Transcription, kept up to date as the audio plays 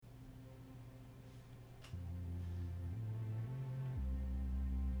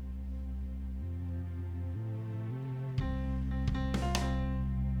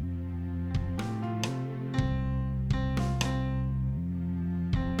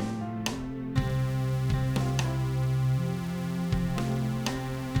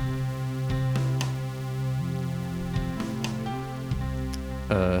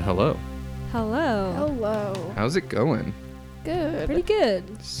Hello. Hello. Hello. How's it going? Good. Pretty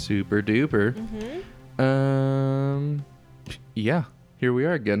good. Super duper. Yeah, here we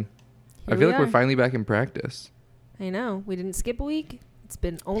are again. I feel like we're finally back in practice. I know. We didn't skip a week. It's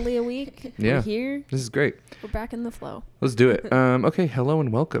been only a week. Yeah. We're here. This is great. We're back in the flow. Let's do it. Okay, hello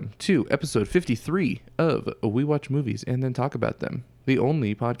and welcome to episode 53 of We Watch Movies and Then Talk About Them, the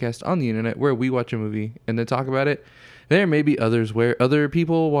only podcast on the internet where we watch a movie and then talk about it. There may be others where other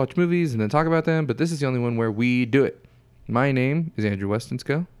people watch movies and then talk about them, but this is the only one where we do it. My name is Andrew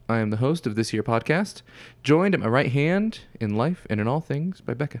Westonsko. I am the host of this here podcast, joined at my right hand in life and in all things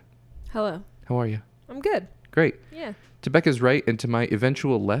by Becca. Hello. How are you? I'm good. Great. Yeah. To Becca's right and to my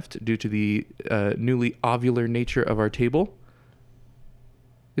eventual left, due to the newly ovular nature of our table,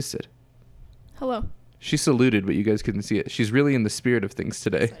 is Sid. Hello. She saluted, but you guys couldn't see it. She's really in the spirit of things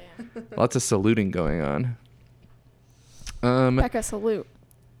today. Lots of saluting going on. Becca, salute.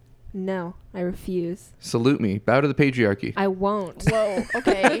 No, I refuse. Salute me. Bow to the patriarchy. I won't. Whoa,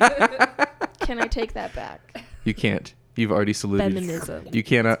 okay. Can I take that back? You can't. You've already saluted. Feminism. You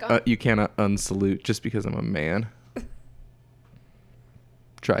cannot. You cannot unsalute just because I'm a man.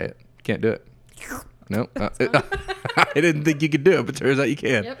 Try it. Can't do it. No. I didn't think you could do it, but turns out you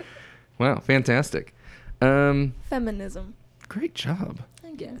can. Yep. Wow, fantastic. Feminism. Great job.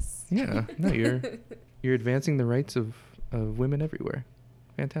 I guess. Yeah. No, you're advancing the rights of women everywhere.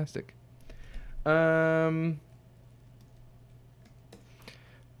 Fantastic.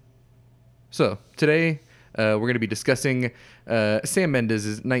 So today we're going to be discussing Sam Mendes'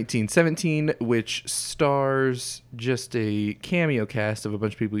 1917, which stars just a cameo cast of a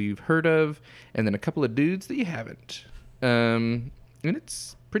bunch of people you've heard of, and then a couple of dudes that you haven't. And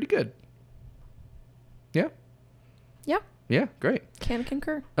it's pretty good. Yeah. Yeah. Yeah, great. Can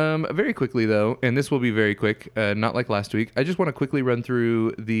concur. Very quickly, though, and this will be very quick, not like last week, I just want to quickly run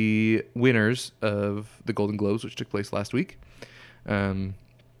through the winners of the Golden Globes, which took place last week,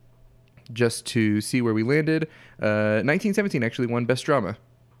 just to see where we landed. 1917 actually won Best Drama,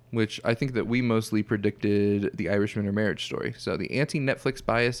 which I think that we mostly predicted The Irishman or Marriage Story. So the anti-Netflix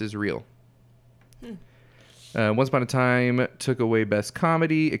bias is real. Once Upon a Time took away Best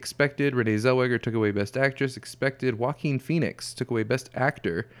Comedy, expected. Renee Zellweger took away Best Actress, expected. Joaquin Phoenix took away Best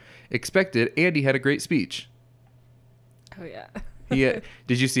Actor, expected. And he had a great speech. Oh, yeah.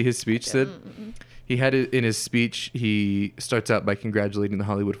 Did you see his speech, Sid? He had it in his speech. He starts out by congratulating the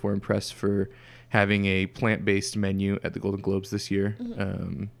Hollywood Foreign Press for having a plant-based menu at the Golden Globes this year.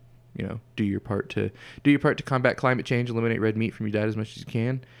 Do your part to combat climate change, eliminate red meat from your diet as much as you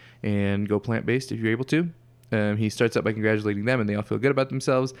can, and go plant-based if you're able to. He starts out by congratulating them, and they all feel good about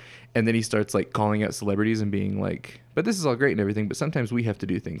themselves. And then he starts like calling out celebrities and being like, "But this is all great and everything, but sometimes we have to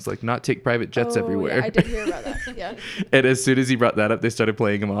do things like not take private jets everywhere." Yeah, I did hear about that. Yeah. And as soon as he brought that up, they started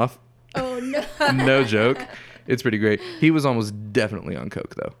playing him off. Oh no. No joke. It's pretty great. He was almost definitely on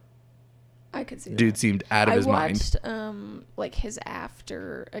coke though. I could see that. Dude seemed out of his mind. I watched like his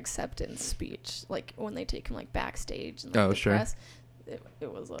after acceptance speech, like when they take him like backstage and like, the sure. press.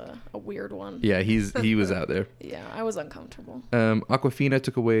 It was a weird one. Yeah, he was out there. Yeah, I was uncomfortable. Awkwafina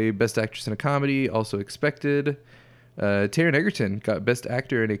took away Best Actress in a Comedy, also expected. Taron Egerton got Best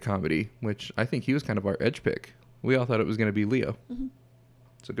Actor in a Comedy, which I think he was kind of our edge pick. We all thought it was going to be Leo.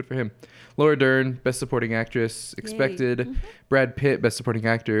 So good for him. Laura Dern, Best Supporting Actress, expected. Brad Pitt, Best Supporting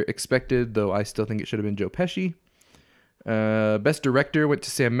Actor, expected, though I still think it should have been Joe Pesci. Best Director went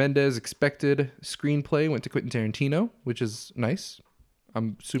to Sam Mendes, expected. Screenplay went to Quentin Tarantino, which is nice.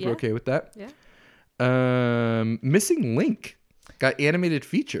 I'm super okay with that. Yeah. Missing Link got animated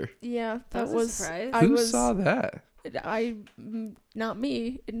feature. Yeah, that was a surprise. Who saw that? Not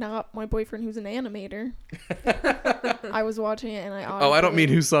me, not my boyfriend who's an animator. I was watching it and I don't mean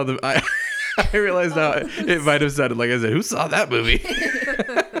who saw the. I realized now it might have sounded like I said, "Who saw that movie?"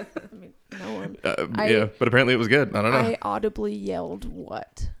 I mean, no one. Yeah, but apparently it was good. I don't know. I audibly yelled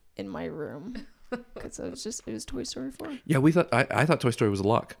 "what" in my room because it was Toy Story 4. Yeah, I thought Toy Story was a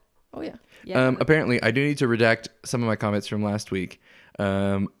lock. Oh yeah. Yeah. Apparently, I do need to redact some of my comments from last week.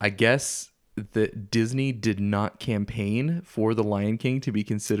 I guess that Disney did not campaign for The Lion King to be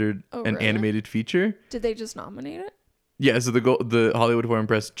considered an really? animated feature. Did they just nominate it? Yeah, so the Hollywood Foreign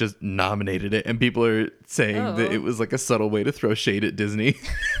Press just nominated it, and people are saying that it was like a subtle way to throw shade at Disney,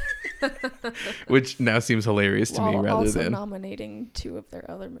 which now seems hilarious to me rather also than nominating 2 of their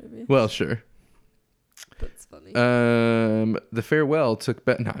other movies. Well, sure. That's funny. The Farewell took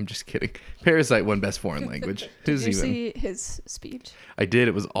no, I'm just kidding. Parasite won Best Foreign Language. Did you see his speech? I did.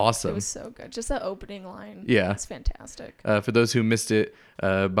 It was awesome. It was so good. Just that opening line. Yeah. It's fantastic. For those who missed it,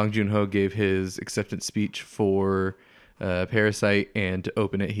 Bong Joon-ho gave his acceptance speech for Parasite, and to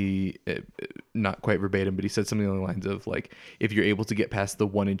open it, he not quite verbatim, but he said something along the lines of like, if you're able to get past the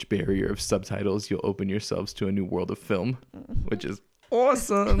 1-inch barrier of subtitles, you'll open yourselves to a new world of film, which is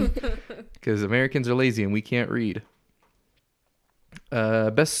awesome because Americans are lazy and we can't read.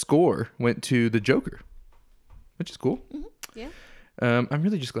 Best score went to The Joker, which is cool. Yeah. I'm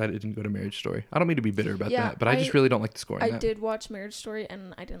really just glad it didn't go to Marriage Story. I don't mean to be bitter about that, but I just really don't like the score. I did watch Marriage Story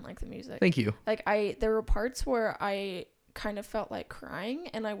and I didn't like the music. Thank you. Like there were parts where I kind of felt like crying,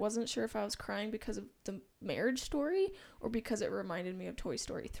 and I wasn't sure if I was crying because of the Marriage Story or because it reminded me of Toy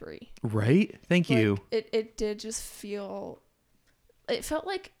Story 3. Right? Thank you. It did just feel. It felt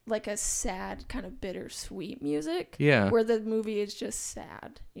like a sad kind of bittersweet music. Yeah. Where the movie is just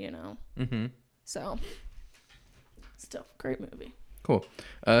sad, Mm-hmm. So, still, great movie. Cool.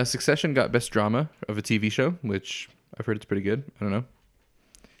 Succession got Best Drama of a TV show, which I've heard it's pretty good. I don't know.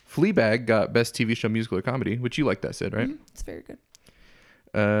 Fleabag got Best TV Show Musical or Comedy, which you like that, Sid, right? Mm-hmm. It's very good.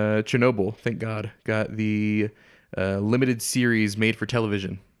 Chernobyl, thank God, got the limited series made for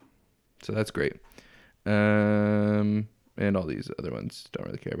television. So that's great. And all these other ones don't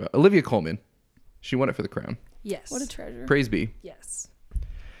really care about. Olivia Colman, she won it for The Crown. Yes. What a treasure. Praise be. Yes.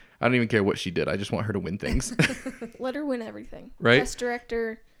 I don't even care what she did. I just want her to win things. Let her win everything. Right? Best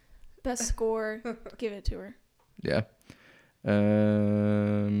director, best score, give it to her. Yeah.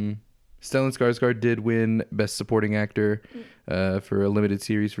 Stellan Skarsgård did win Best Supporting Actor for a limited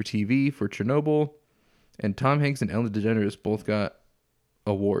series for TV for Chernobyl. And Tom Hanks and Ellen DeGeneres both got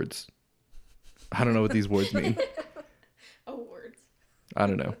awards. I don't know what these words mean. Awards. I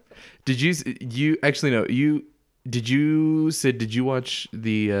don't know. Did you actually know did you watch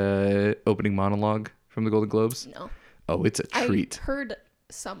the opening monologue from the Golden Globes? No. Oh, it's a treat. I heard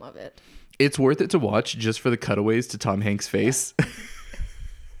some of it. It's worth it to watch just for the cutaways to Tom Hanks' face.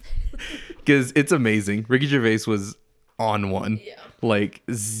 Because it's amazing. Ricky Gervais was on one. Yeah. Like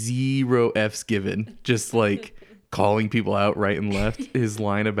 0 F's given. Just like calling people out right and left. His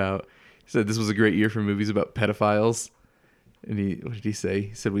line about, he said this was a great year for movies about pedophiles. And what did he say?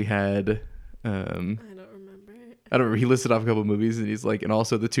 He said we had, I don't remember. I don't remember. He listed off a couple movies and he's like, and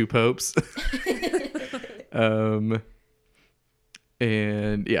also the two popes.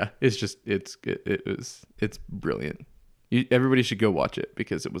 And yeah, it's brilliant. Everybody should go watch it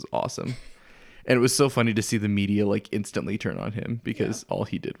because it was awesome. And it was so funny to see the media like instantly turn on him because all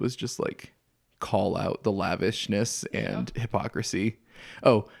he did was just like call out the lavishness and hypocrisy.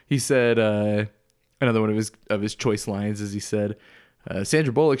 Oh, he said another one of his choice lines is he said,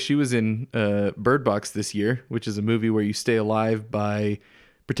 Sandra Bullock, she was in Bird Box this year, which is a movie where you stay alive by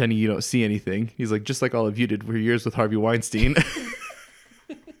pretending you don't see anything. He's like, just like all of you did for years with Harvey Weinstein.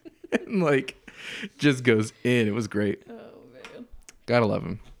 And like just goes in. It was great. Oh man. Gotta love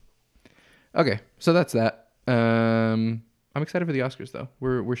him. Okay, so that's that. I'm excited for the Oscars though.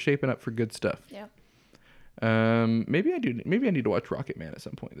 We're shaping up for good stuff. Yeah. Maybe I need to watch Rocket Man at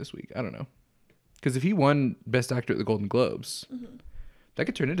some point this week. I don't know. Because if he won Best Actor at the Golden Globes, that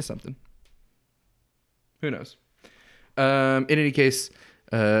could turn into something. Who knows? In any case,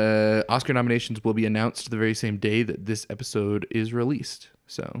 Oscar nominations will be announced the very same day that this episode is released.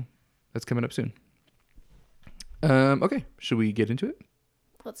 So that's coming up soon. Okay, should we get into it?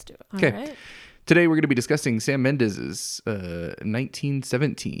 Let's do it. Okay. All right. Today we're going to be discussing Sam Mendes'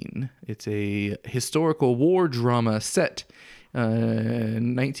 1917. It's a historical war drama set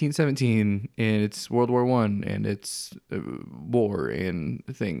 1917, and it's World War I, and it's war and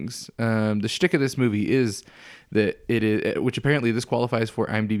things. The shtick of this movie is that it is, which apparently this qualifies for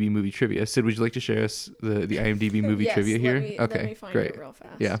IMDb movie trivia. Sid, would you like to share us the IMDb movie Yes, trivia here? Let me find great. it real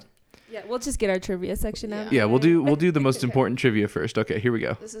fast. Yeah, Yeah, we'll just get our trivia section out. yeah, we'll do the most important trivia first. Okay, here we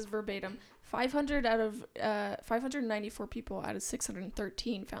go. This is verbatim. 594 people out of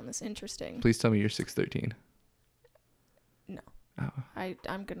 613 found this interesting. Please tell me you're 613. No. Oh,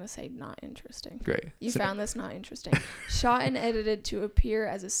 I'm going to say not interesting. great. You So- found this not interesting. Shot and edited to appear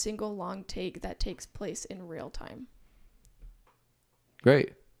as a single long take that takes place in real time.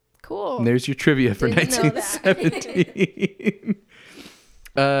 Great. Cool. And there's your trivia for Didn't know that. 1917.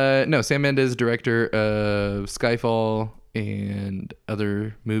 No, Sam Mendes, director of Skyfall and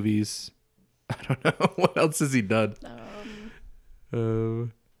other movies. I don't know. What else has he done?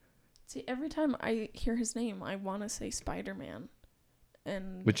 See, every time I hear his name, I want to say Spider-Man.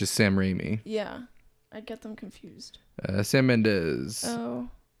 And Which is Sam Raimi. yeah, I get them confused. Sam Mendes. Oh,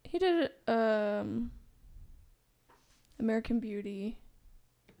 he did American Beauty,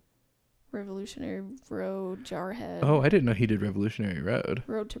 Revolutionary Road, Jarhead. Oh, I didn't know he did Revolutionary Road.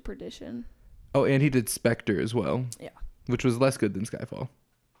 Road to Perdition. Oh, and he did Spectre as well. Yeah. Which was less good than Skyfall.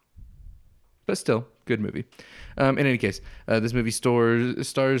 but still, good movie. In any case, this movie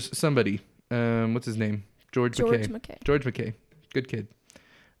stars somebody. What's his name? George McKay. George McKay. Good kid.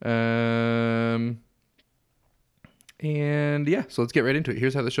 And yeah, so let's get right into it.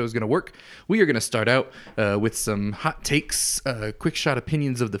 Here's how the show is going to work. We are going to start out with some hot takes, quick shot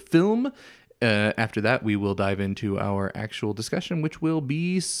opinions of the film. After that, we will dive into our actual discussion, which will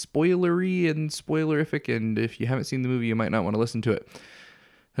be spoilery and spoilerific. And if you haven't seen the movie, you might not want to listen to it.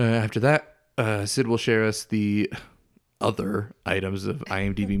 After that, Sid will share us the other items of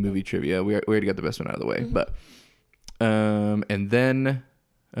IMDb movie trivia. We already got the best one out of the way. But and then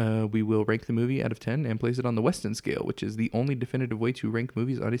we will rank the movie out of 10 and place it on the Weston scale, which is the only definitive way to rank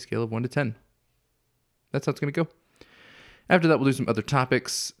movies on a scale of 1 to 10. That's how it's going to go. After that, we'll do some other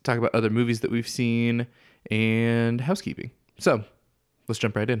topics, talk about other movies that we've seen, and housekeeping. So, let's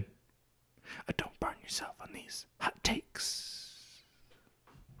jump right in. Don't burn yourself on these hot takes.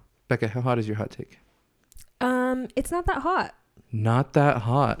 Becca, how hot is your hot take? It's not that hot. Not that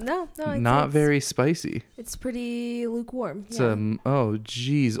hot. No. Not very spicy. It's pretty lukewarm. It's oh,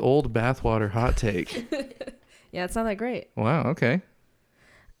 geez, old bathwater hot take. Yeah, it's not that great. Wow, okay.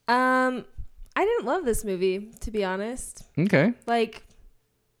 I didn't love this movie, to be honest. Okay. Like,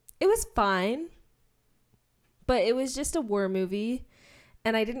 it was fine, but it was just a war movie,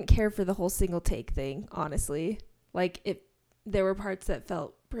 and I didn't care for the whole single take thing, honestly. Like, there were parts that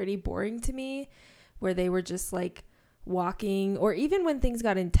felt pretty boring to me, where they were just, like, walking, or even when things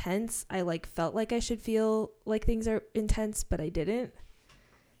got intense, I, like, felt like I should feel like things are intense, but I didn't.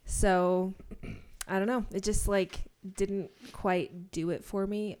 So, I don't know. It just, like, didn't quite do it for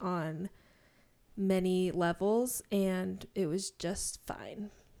me on many levels, and it was just fine.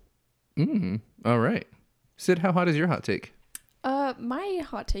 All right. Sid, how hot is your hot take? My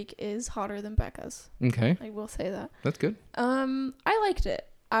hot take is hotter than Becca's. Okay. I will say that. That's good. I liked it.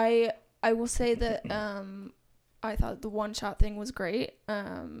 I will say that I thought the one shot thing was great.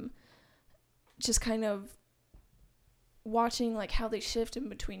 Just kind of watching like how they shift in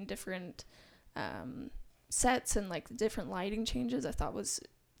between different sets and like the different lighting changes, I thought was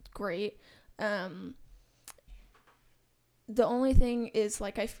great. The only thing is,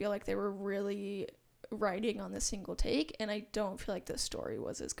 like, I feel like they were really writing on the single take, and I don't feel like the story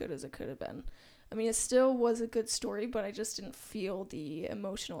was as good as it could have been. I mean, it still was a good story, but I just didn't feel the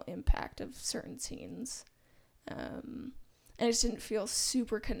emotional impact of certain scenes. And I just didn't feel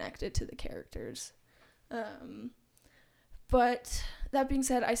super connected to the characters. But that being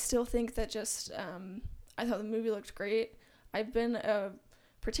said, I still think that just, I thought the movie looked great. I've been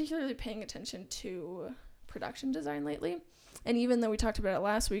particularly paying attention to production design lately. And even though we talked about it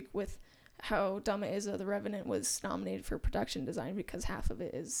last week with how Dama Isa, The Revenant, was nominated for production design because half of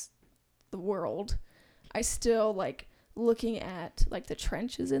it is the world, I still, like, looking at, like, the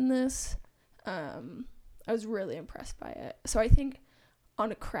trenches in this, I was really impressed by it. So I think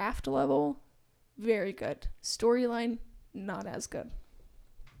on a craft level, very good. Storyline, not as good.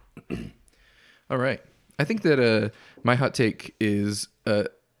 All right. I think that my hot take is at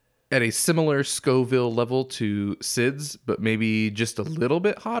a similar Scoville level to Sid's, but maybe just a little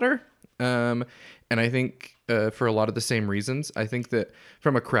bit hotter. And I think for a lot of the same reasons. I think that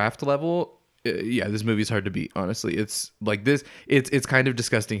from a craft level, this movie's hard to beat, honestly. It's like this. It's kind of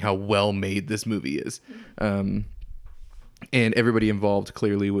disgusting how well made this movie is. And everybody involved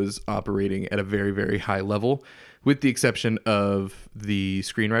clearly was operating at a very, very high level, with the exception of the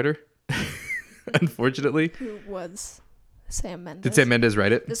screenwriter. Unfortunately, who was Sam Mendes. Did Sam Mendes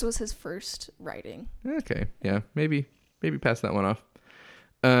write it? This was his first writing. Okay, yeah, maybe pass that one off.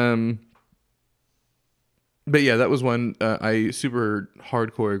 But yeah, that was one I super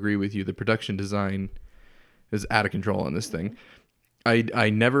hardcore agree with you. The production design is out of control on this thing. I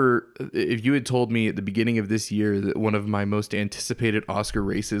never, if you had told me at the beginning of this year that one of my most anticipated Oscar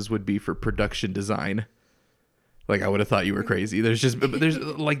races would be for production design, like, I would have thought you were crazy. Here's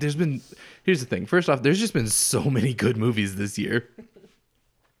the thing. First off, there's just been so many good movies this year.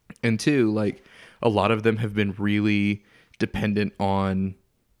 And two, like, a lot of them have been really dependent on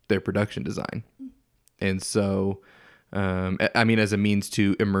their production design. And so, I mean, as a means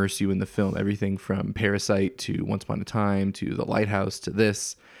to immerse you in the film, everything from Parasite to Once Upon a Time to The Lighthouse to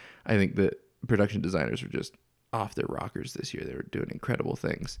this, I think that production designers were just off their rockers this year. They were doing incredible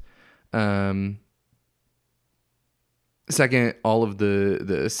things. Second, all of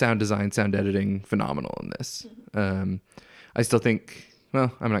the sound design, sound editing, phenomenal in this. I still think,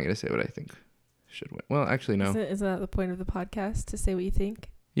 well, I'm not going to say what I think should win. Well, actually, no. Isn't that the point of the podcast, to say what you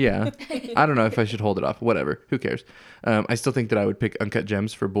think? Yeah. I don't know if I should hold it off. Whatever. Who cares? I still think that I would pick Uncut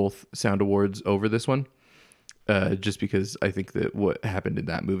Gems for both sound awards over this one. just because I think that what happened in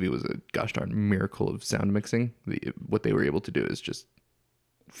that movie was a gosh darn miracle of sound mixing. What they were able to do is just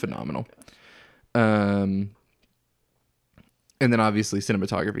phenomenal. And then obviously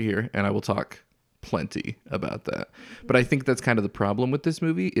cinematography here, and I will talk plenty about that. But I think that's kind of the problem with this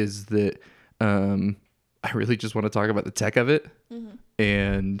movie is that I really just want to talk about the tech of it.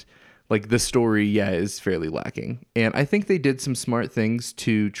 And like the story, is fairly lacking. And I think they did some smart things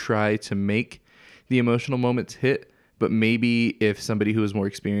to try to make the emotional moments hit. But maybe if somebody who was more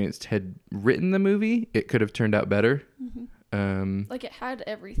experienced had written the movie, it could have turned out better. Like it had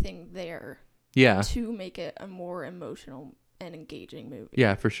everything there to make it a more emotional and engaging movie.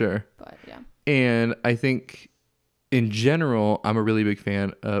 Yeah, for sure. But yeah. And I think in general, I'm a really big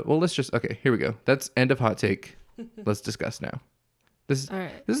fan of, okay, here we go. That's end of hot take. Let's discuss now. This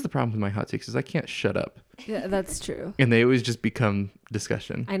is the problem with my hot takes is I can't shut up. Yeah, that's true. And they always just become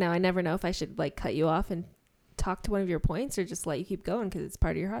discussion. I know. I never know if I should like cut you off and talk to one of your points or just let you keep going because it's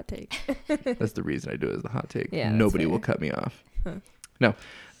part of your hot take. That's the reason I do it as the hot take. Yeah, nobody will cut me off. Huh. No.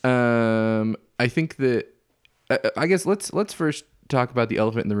 I think that I guess let's first talk about the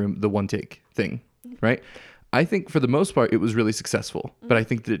elephant in the room, the one take thing, right? I think for the most part it was really successful, but I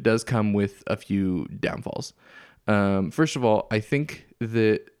think that it does come with a few downfalls. First of all, I think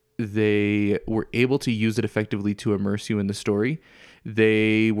that they were able to use it effectively to immerse you in the story.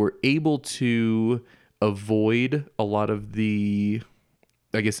 They were able to avoid a lot of the,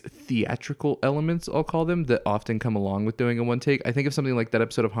 I guess, theatrical elements, I'll call them, that often come along with doing a one take. I think of something like that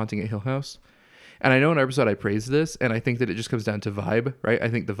episode of Haunting at Hill House. And I know in our episode I praised this, and I think that it just comes down to vibe, right? I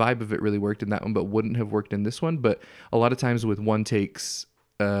think the vibe of it really worked in that one, but wouldn't have worked in this one. But a lot of times with one takes,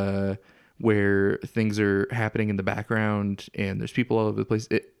 where things are happening in the background and there's people all over the place,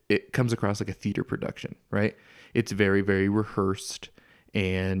 it comes across like a theater production, right? It's very, very rehearsed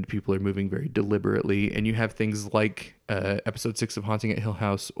and people are moving very deliberately. And you have things like episode 6 of Haunting at Hill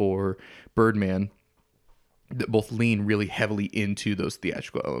House or Birdman that both lean really heavily into those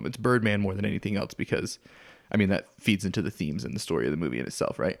theatrical elements. Birdman more than anything else because, I mean, that feeds into the themes and the story of the movie in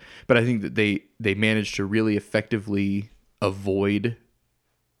itself, right? But I think that they managed to really effectively avoid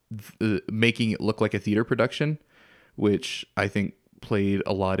making it look like a theater production, which I think played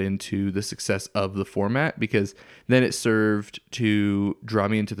a lot into the success of the format because then it served to draw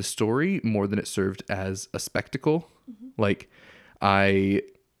me into the story more than it served as a spectacle. Like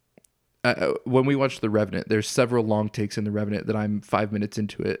when we watched The Revenant, there's several long takes in The Revenant that I'm 5 minutes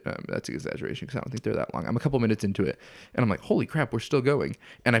into it. That's an exaggeration because I don't think they're that long. I'm a couple minutes into it and I'm like, holy crap, we're still going.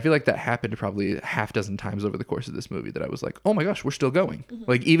 And I feel like that happened probably a half dozen times over the course of this movie that I was like, oh my gosh, we're still going.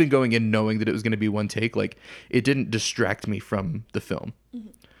 Like even going in knowing that it was going to be one take, like it didn't distract me from the film.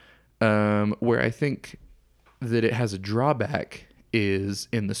 Where I think that it has a drawback is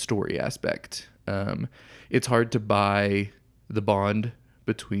in the story aspect. It's hard to buy the bond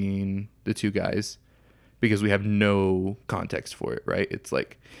between the two guys because we have no context for it, right?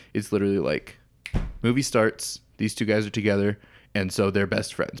 It's literally like movie starts, these two guys are together and so they're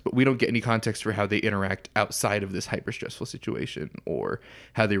best friends, but we don't get any context for how they interact outside of this hyper stressful situation or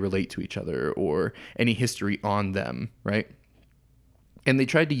how they relate to each other or any history on them, right? And they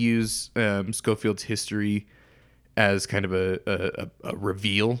tried to use Schofield's history as kind of a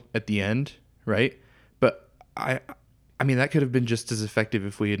reveal at the end, right? But I mean, that could have been just as effective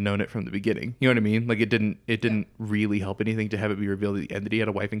if we had known it from the beginning. You know what I mean? Like it didn't really help anything to have it be revealed at the end that he had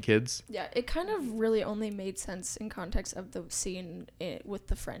a wife and kids. Yeah, it kind of really only made sense in context of the scene with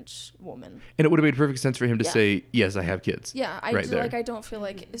the French woman. And it would have made perfect sense for him to say, yes, I have kids. Yeah, I don't feel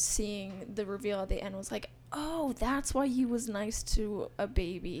like seeing the reveal at the end was like, oh, that's why he was nice to a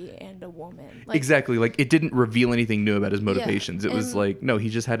baby and a woman. Like, exactly. Like it didn't reveal anything new about his motivations. It was like, no, he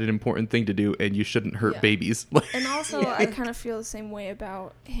just had an important thing to do and you shouldn't hurt babies. And also I kind of feel the same way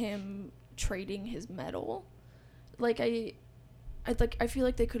about him trading his medal. Like I feel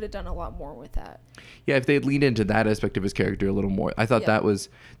like they could have done a lot more with that. Yeah, if they had leaned into that aspect of his character a little more. I thought that was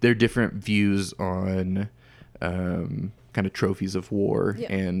their different views on kind of trophies of war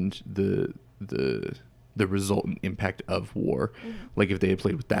and the resultant impact of war. Like if they had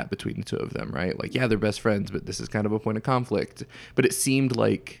played with that between the two of them, right? Like, yeah, they're best friends, but this is kind of a point of conflict. But it seemed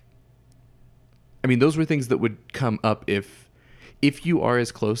like, I mean, those were things that would come up if you are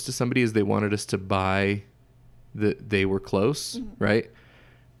as close to somebody as they wanted us to buy that they were close, right?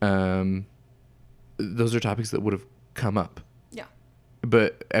 Those are topics that would have come up. Yeah.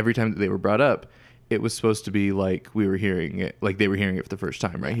 But every time that they were brought up, it was supposed to be like we were hearing it, like they were hearing it for the first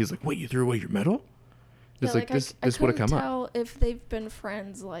time, right? He's like, wait, you threw away your medal? It's yeah, like this would have come up. I couldn't tell if they've been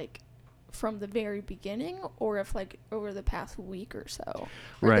friends like from the very beginning, or if like over the past week or so.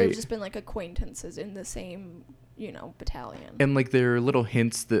 Right. They've just been like acquaintances in the same, battalion. And like there are little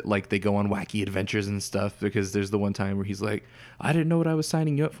hints that like they go on wacky adventures and stuff, because there's the one time where he's like, I didn't know what I was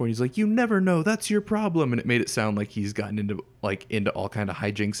signing you up for. And he's like, you never know, that's your problem. And it made it sound like he's gotten into all kind of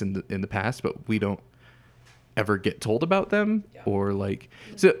hijinks in the past, but we don't ever get told about them. Or like,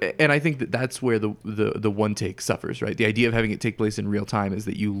 so, and I think that's where the one take suffers, right? The idea of having it take place in real time is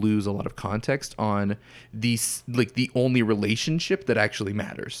that you lose a lot of context on these, like the only relationship that actually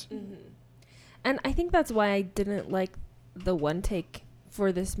matters. Mm-hmm. And I think that's why I didn't like the one take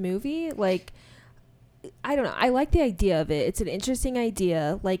for this movie. Like, I don't know. I like the idea of it. It's an interesting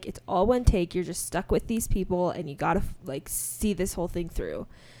idea. Like, it's all one take. You're just stuck with these people and you gotta like see this whole thing through.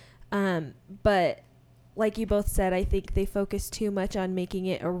 But like you both said, I think they focus too much on making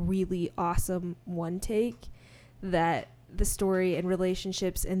it a really awesome one take, that the story and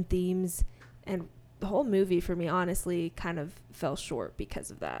relationships and themes and the whole movie, for me, honestly, kind of fell short because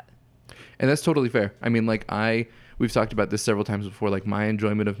of that. And that's totally fair. I mean, like we've talked about this several times before, like my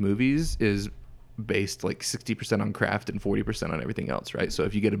enjoyment of movies is based like 60% on craft and 40% on everything else, right? So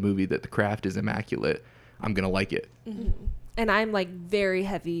if you get a movie that the craft is immaculate, I'm going to like it. Mm-hmm. And I'm like very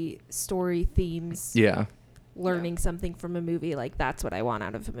heavy story themes. Yeah. Learning something from a movie, like that's what I want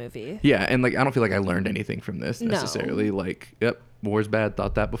out of a movie. Yeah, and like I don't feel like I learned anything from this necessarily. No. Like, yep, war's bad,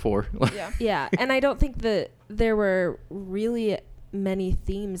 thought that before. Yeah. Yeah, and I don't think that there were really many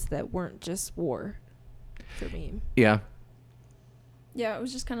themes that weren't just war for me. Yeah. Yeah, it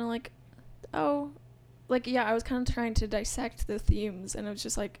was just kind of like, I was kind of trying to dissect the themes, and it was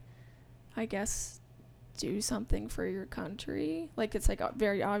just like, I guess, do something for your country. Like, it's like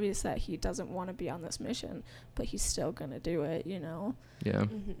very obvious that he doesn't want to be on this mission, but he's still gonna do it, Yeah.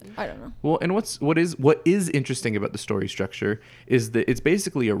 Mm-hmm. I don't know. Well, and what is interesting about the story structure is that it's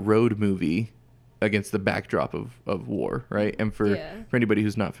basically a road movie against the backdrop of war, right? And for anybody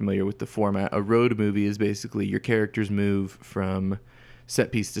who's not familiar with the format, a road movie is basically your characters move from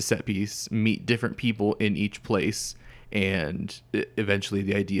set piece to set piece, meet different people in each place, and eventually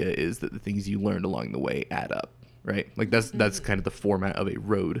the idea is that the things you learned along the way add up, right? Like that's kind of the format of a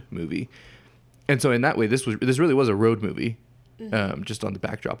road movie. And so in that way, this really was a road movie, just on the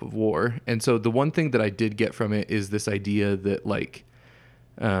backdrop of war. And so the one thing that I did get from it is this idea that like,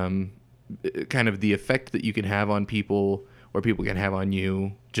 kind of the effect that you can have on people or people can have on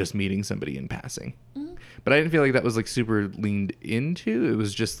you just meeting somebody in passing. Mm-hmm. But I didn't feel like that was like super leaned into. It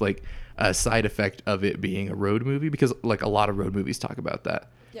was just like a side effect of it being a road movie, because like a lot of road movies talk about that.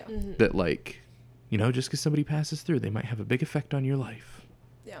 Yeah. Mm-hmm. That like, just because somebody passes through, they might have a big effect on your life.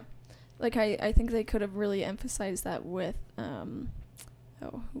 Yeah. Like I think they could have really emphasized that with who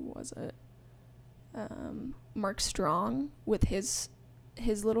was it? Mark Strong with his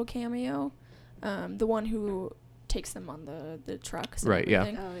little cameo, the one who takes them on the trucks, right? Yeah.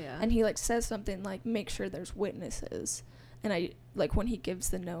 Oh yeah. And he like says something like, make sure there's witnesses. And I like when he gives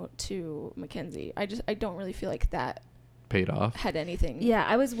the note to Mackenzie, I don't really feel like that paid off, had anything. Yeah,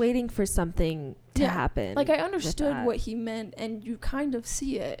 I was waiting for something to happen. Like I understood what he meant, and you kind of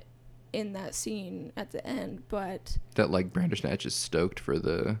see it in that scene at the end, but that like Bandersnatch is stoked for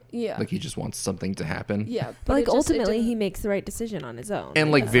like he just wants something to happen. Yeah, but like ultimately he makes the right decision on his own,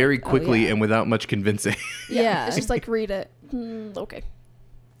 and like very quickly and without much convincing. Yeah, it's just like, read it. Okay.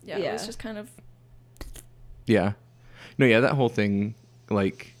 Yeah, it was just kind of. Yeah, no, yeah, that whole thing,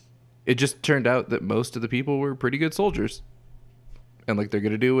 like, it just turned out that most of the people were pretty good soldiers, and like they're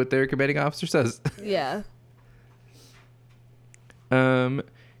gonna do what their commanding officer says. Yeah.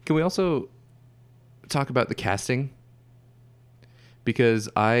 Can we also talk about the casting? Because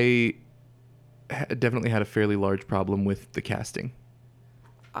I definitely had a fairly large problem with the casting.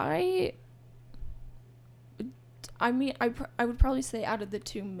 I mean, I would probably say out of the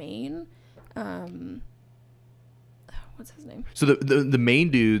two main, what's his name? So the main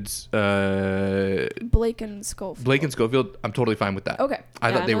dudes, Blake and Schofield. I'm totally fine with that. Okay.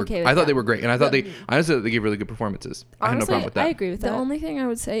 I thought they were. I thought they were great, and I thought honestly they gave really good performances. Honestly, I had no problem with that. I agree with that. The only thing I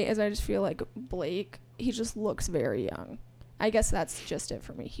would say is I just feel like Blake, he just looks very young. I guess that's just it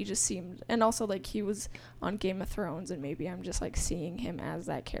for me. He just seemed, and also like he was on Game of Thrones, and maybe I'm just like seeing him as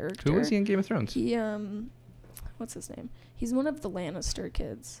that character. Who was he in Game of Thrones? He what's his name? He's one of the Lannister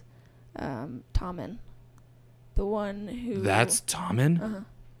kids. Tommen. The one who... That's Tommen? Uh-huh.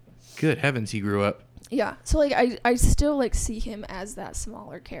 Good heavens, he grew up. Yeah. So, like, I still, like, see him as that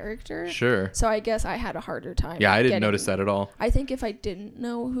smaller character. Sure. So, I guess I had a harder time. Yeah, I didn't notice that at all. I think if I didn't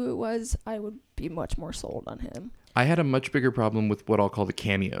know who it was, I would be much more sold on him. I had a much bigger problem with what I'll call the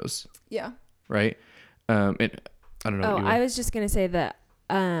cameos. Yeah. Right? And I don't know. I was just going to say that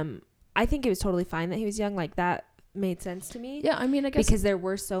I think it was totally fine that he was young. Like, that made sense to me. Yeah, I mean, I guess because there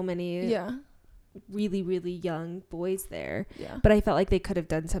were so many yeah, really, really young boys there. yeah. But I felt like they could have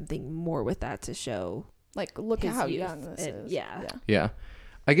done something more with that to show. Like, look at his how youth young this and- is. yeah. Yeah.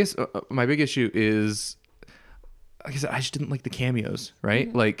 I guess my big issue is, like I said, I just didn't like the cameos, right?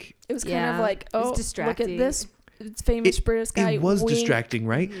 Mhm. Like, It was kind Yeah, of like, it was oh, look distracting. at this famous British guy. it was wink. distracting,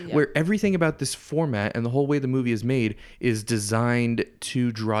 right? Mhm. Where everything about this format and the whole way the movie is made is designed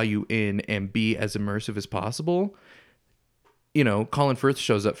to draw you in and be as immersive as possible. You know, Colin Firth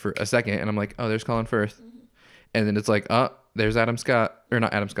shows up for a second, and I'm like, oh, there's Colin Firth. Mm-hmm. And then it's like, oh, there's Adam Scott. Or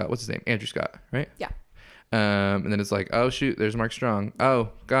not Adam Scott. What's his name? Andrew Scott, right? Yeah. And then it's like, oh, shoot, there's Mark Strong. Oh,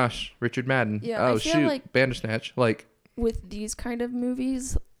 gosh, Richard Madden. Yeah, I oh, feel shoot, like- Bandersnatch. Like, With these kind of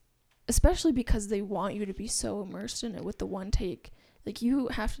movies, especially because they want you to be so immersed in it with the one take, like, you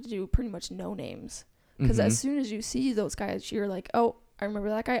have to do pretty much no names. Because mhm. as soon as you see those guys, you're like, oh, I remember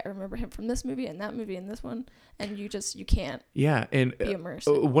that guy. I remember him from this movie and that movie and this one. And you can't Yeah, and be immersed.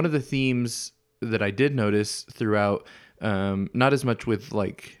 one of the themes that I did notice throughout, not as much with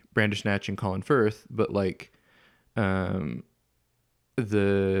like Bandersnatch and Colin Firth, but like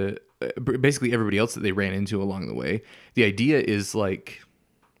basically everybody else that they ran into along the way. The idea is like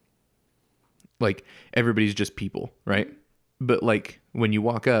everybody's just people, right? But like when you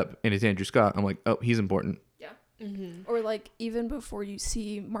walk up and it's Andrew Scott, I'm like, oh, he's important. Mm-hmm. Or like even before you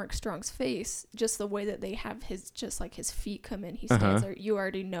see Mark Strong's face, just the way that they have his his feet come in, he stands there. You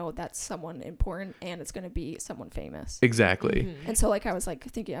already know that's someone important and it's going to be someone famous. Exactly. Mm-hmm. And so like I was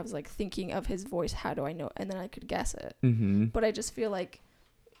thinking of his voice. How do I know? And then I could guess it. Mm-hmm. But I just feel like,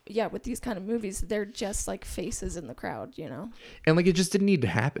 yeah, with these kind of movies, they're just like faces in the crowd, you know? And like it just didn't need to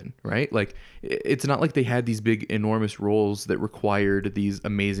happen, right? Like it's not like they had these big enormous roles that required these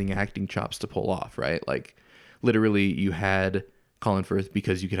amazing acting chops to pull off, right? Like literally you had Colin Firth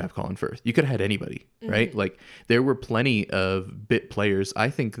because you could have Colin Firth. You could have had anybody, right? Mhm. Like there were plenty of bit players. I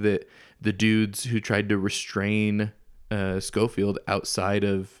think that the dudes who tried to restrain Schofield outside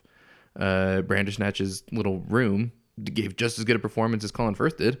of Bandersnatch's little room gave just as good a performance as Colin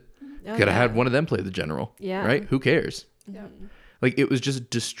Firth did. Oh, Could have yeah. had one of them play the general, Yeah. right? Who cares? Yeah. Mhm. Like it was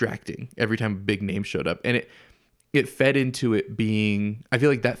just distracting every time a big name showed up, and it fed into it being, I feel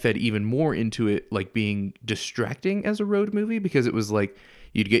like that fed even more into it like being distracting as a road movie, because it was like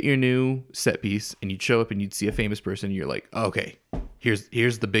you'd get your new set piece and you'd show up and you'd see a famous person and you're like, oh, okay, here's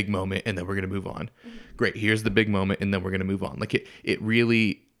the big moment and then we're gonna move on. Great, here's the big moment and then we're gonna move on. Like it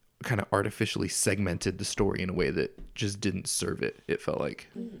really kind of artificially segmented the story in a way that just didn't serve it. It felt like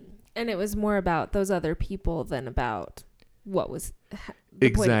And it was more about those other people than about what was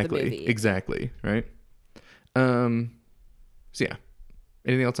the point of the movie. Exactly, right? So yeah.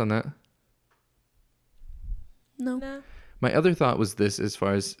 Anything else on that? No. No. My other thought was this as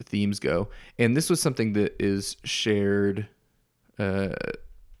far as themes go, and this was something that is shared.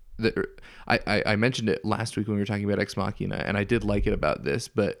 That I mentioned it last week when we were talking about Ex Machina, and I did like it about this,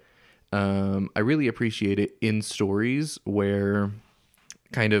 but I really appreciate it in stories where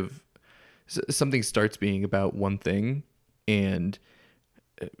kind of something starts being about one thing, and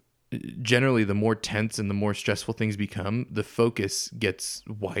generally the more tense and the more stressful things become, the focus gets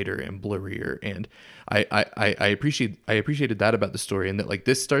wider and blurrier. And I appreciated that about the story, and that like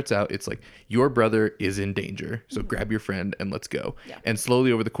this starts out, it's like your brother is in danger, so grab your friend and let's go. Yeah. And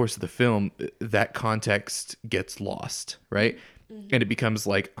slowly over the course of the film, that context gets lost, right? And it becomes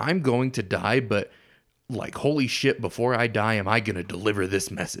like, I'm going to die, but like, holy shit, before I die, am I going to deliver this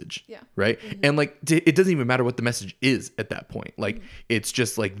message? Yeah. Right. And like, it doesn't even matter what the message is at that point. Like, it's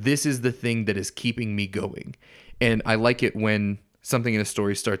just like, this is the thing that is keeping me going. And I like it when something in a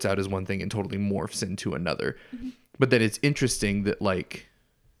story starts out as one thing and totally morphs into another. But then it's interesting that, like,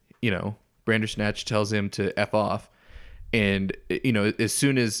 you know, Bandersnatch tells him to F off. And, you know, as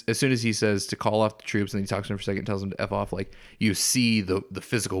soon as he says to call off the troops, and then he talks to him for a second and tells him to F off, like, you see the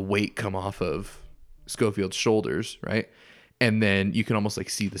physical weight come off of Schofield's shoulders, right? And then you can almost like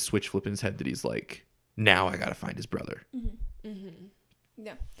see the switch flip in his head that he's like, now I gotta find his brother.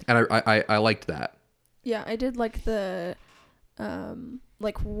 Yeah. And I liked that. Yeah, I did like the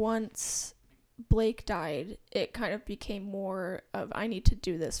like once Blake died, it kind of became more of I need to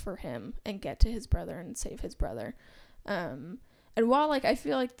do this for him and get to his brother and save his brother. And while like I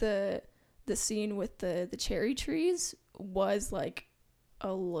feel like the scene with the cherry trees was like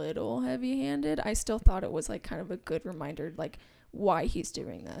a little heavy-handed, I still thought it was like kind of a good reminder like why he's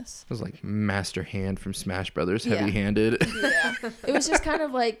doing this. It was like Master Hand from Smash Brothers, Yeah. heavy-handed. Yeah. It was just kind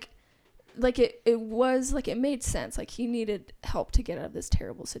of like it was like it made sense, like he needed help to get out of this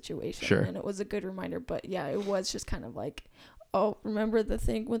terrible situation. Sure. And it was a good reminder, but yeah, it was just kind of like oh, remember the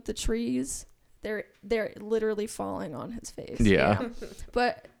thing with the trees? They're literally falling on his face. Yeah.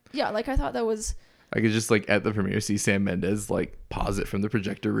 But yeah, like I thought that was. I could just like at the premiere see Sam Mendes like pause it from the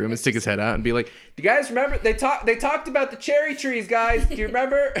projector room and stick his head out and be like, "Do you guys remember they talked about the cherry trees, guys? Do you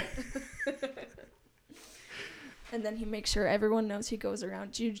remember?" And then he makes sure everyone knows he goes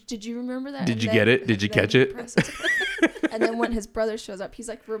around. Did you remember that? Did you get it? Did you catch it? And then when his brother shows up, he's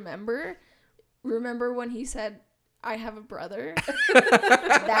like, remember when he said, "I have a brother"?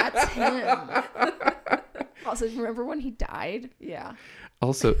 That's him. Also, remember when he died? Yeah.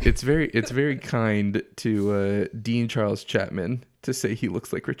 Also, it's very kind to Dean Charles Chapman to say he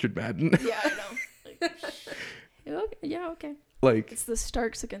looks like Richard Madden. Yeah, I know. Like, yeah, okay. Like, it's the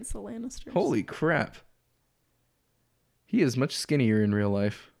Starks against the Lannisters. Holy crap. He is much skinnier in real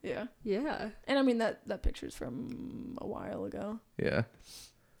life. Yeah. Yeah. And I mean that picture's from a while ago. Yeah.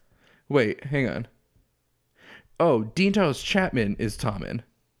 Wait, hang on. Oh, Dean Charles Chapman is Tommen.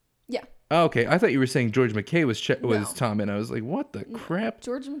 Yeah. Oh, okay, I thought you were saying George McKay was No. Tommen. I was like, what the crap?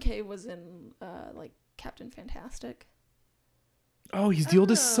 George McKay was in like Captain Fantastic. Oh, he's the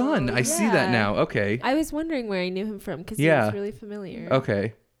oldest son. I see that yeah. now. Okay. I was wondering where I knew him from because Yeah. he was really familiar.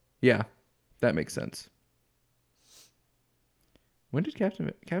 Okay. Yeah, that makes sense. When did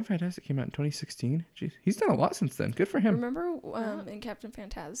Captain Fantastic came out? In 2016? Jeez, he's done a lot since then. Good for him. Remember in Captain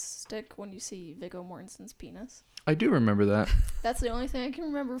Fantastic when you see Viggo Mortensen's penis? I do remember that. That's the only thing I can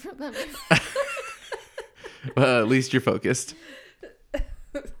remember from that movie. At least you're focused.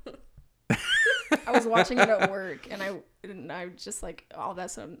 I was watching it at work, and I just like, all of a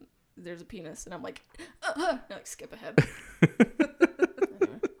sudden there's a penis, and I'm like, and I like skip ahead.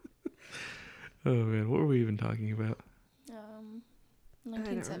 Anyway. Oh man, what were we even talking about?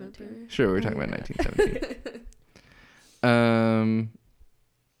 1917. Sure, we were talking about 1917.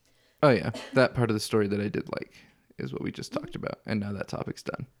 Oh yeah, that part of the story that I did like is what we just talked about, and now that topic's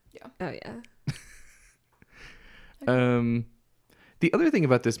done. Yeah. Oh yeah. The other thing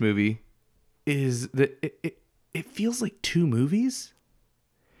about this movie is that it feels like two movies.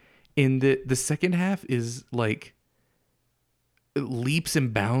 In the second half is like leaps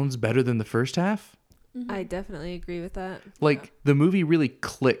and bounds better than the first half. Mm-hmm. I definitely agree with that. Like the movie really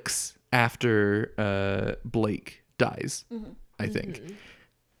clicks after Blake dies. Mm-hmm. I think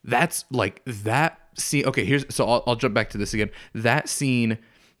that's like that scene. Okay, I'll jump back to this again. That scene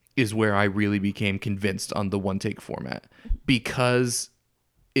is where I really became convinced on the one take format, because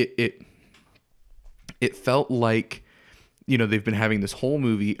it felt like, you know, they've been having this whole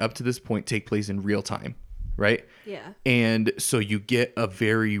movie up to this point take place in real time, right? Yeah. And so you get a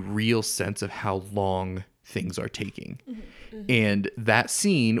very real sense of how long things are taking. And that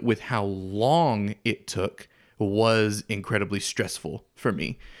scene with how long it took was incredibly stressful for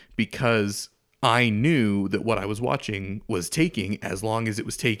me, because I knew that what I was watching was taking as long as it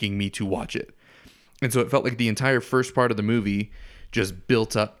was taking me to watch it. And so it felt like the entire first part of the movie just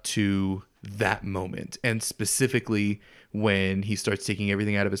built up to that moment. And specifically when he starts taking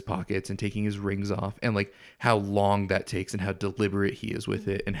everything out of his pockets and taking his rings off, and like how long that takes and how deliberate he is with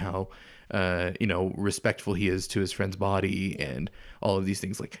it, and how respectful he is to his friend's body, and all of these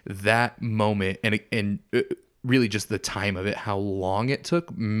things, like that moment and really just the time of it, how long it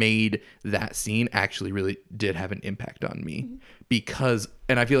took, made that scene actually really did have an impact on me. Because,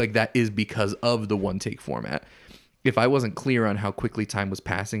 and I feel like that is because of the one take format. If I wasn't clear on how quickly time was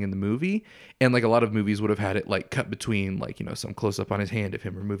passing in the movie, and like a lot of movies would have had it like cut between, like, you know, some close up on his hand of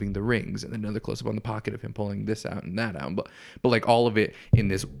him removing the rings, and then another close up on the pocket of him pulling this out and that out, but like all of it in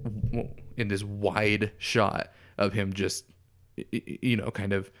this wide shot of him just, you know,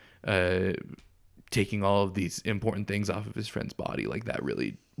 kind of taking all of these important things off of his friend's body, like that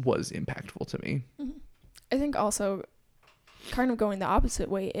really was impactful to me. I think also kind of going the opposite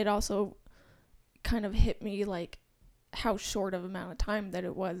way, it also kind of hit me like how short of amount of time that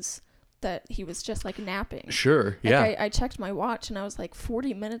it was that he was just like napping. Sure. Yeah. Like I checked my watch and I was like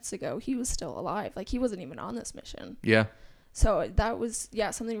 40 minutes ago he was still alive. Like he wasn't even on this mission. Yeah. So that was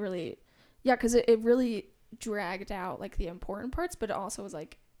something really, because it really dragged out like the important parts, but it also was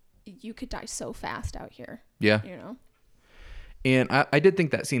like you could die so fast out here. Yeah. You know? And I did think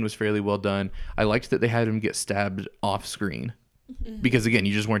that scene was fairly well done. I liked that they had him get stabbed off screen, because again,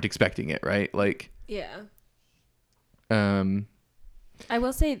 you just weren't expecting it, right? Like, yeah. I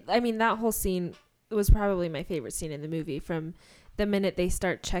will say, I mean, that whole scene was probably my favorite scene in the movie, from the minute they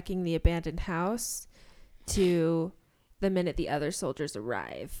start checking the abandoned house to the minute the other soldiers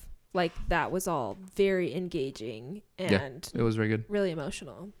arrive. Like, that was all very engaging and it was very good. Really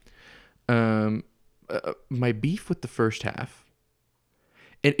emotional. My beef with the first half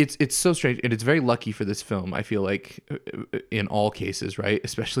it's so strange, and it's very lucky for this film, I feel like, in all cases, right?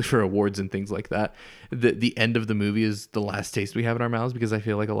 Especially for awards and things like that. The end of the movie is the last taste we have in our mouths, because I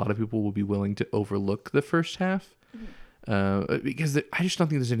feel like a lot of people will be willing to overlook the first half. Because I just don't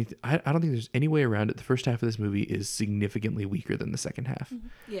think there's anything. I don't think there's any way around it. The first half of this movie is significantly weaker than the second half.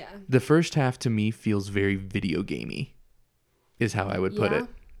 Yeah. The first half to me feels very video gamey, is how I would put it.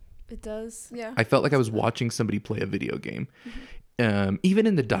 It does. Yeah. I felt like I was watching somebody play a video game. Even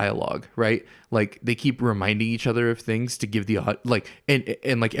in the dialogue, right? Like they keep reminding each other of things to give the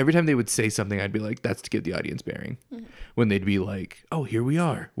and like every time they would say something, I'd be like, "That's to give the audience bearing." When they'd be like, "Oh, here we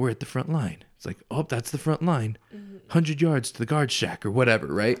are. We're at the front line." It's like, "Oh, that's the front line. 100 yards to the guard shack," or whatever,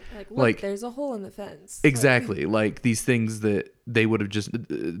 right? Like, look, there's a hole in the fence. Exactly. Like these things that they would have just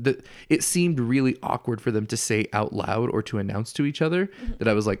that it seemed really awkward for them to say out loud or to announce to each other, that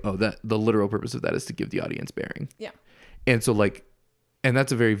I was like, "Oh, that the literal purpose of that is to give the audience bearing." Yeah. And so like, and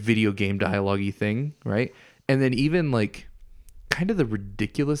that's a very video game dialogue-y thing, right? And then even like kind of the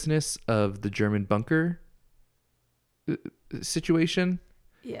ridiculousness of the German bunker situation.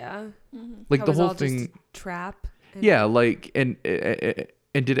 Yeah. Like How the it was whole all just thing. trap. And Yeah, like and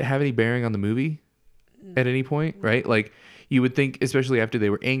did it have any bearing on the movie at any point, right? Like you would think, especially after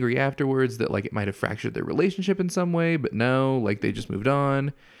they were angry afterwards, that like it might have fractured their relationship in some way, but no, like they just moved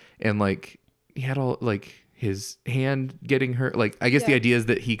on. And like he had all like his hand getting hurt. Like I guess the idea is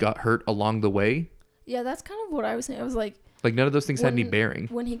that he got hurt along the way. Yeah, that's kind of what I was saying. I was like none of those things had any bearing.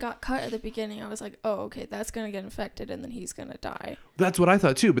 When he got cut at the beginning, I was like, oh, okay, that's going to get infected and then he's going to die. That's what I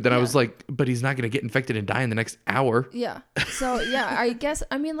thought too. But then I was like, but he's not going to get infected and die in the next hour. Yeah. So, yeah, I guess,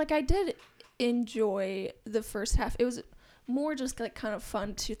 I mean, like I did enjoy the first half. It was more just like kind of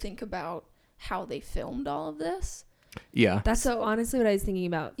fun to think about how they filmed all of this. Yeah. That's so honestly what I was thinking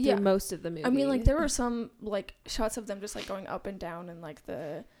about through most of the movie. I mean, like there were some like shots of them just like going up and down in like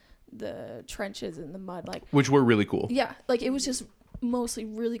the trenches in the mud, like, which were really cool. Yeah, like it was just mostly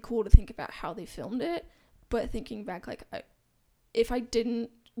really cool to think about how they filmed it. But thinking back, like if I didn't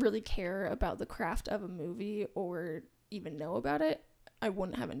really care about the craft of a movie or even know about it, I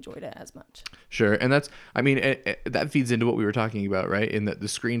wouldn't have enjoyed it as much. Sure. And that's, I mean, that feeds into what we were talking about, right? In that the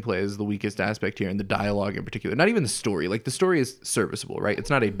screenplay is the weakest aspect here, and the dialogue in particular. Not even the story. Like the story is serviceable, right?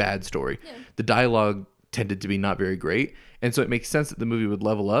 It's not a bad story. Yeah. The dialogue tended to be not very great. And so it makes sense that the movie would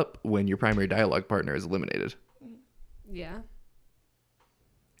level up when your primary dialogue partner is eliminated. Yeah.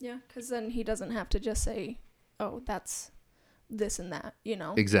 Yeah, because then he doesn't have to just say, oh, that's this and that, you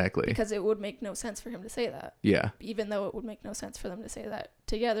know? Exactly. Because it would make no sense for him to say that. Yeah. Even though it would make no sense for them to say that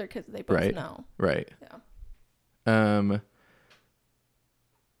together because they both know. Right. Yeah.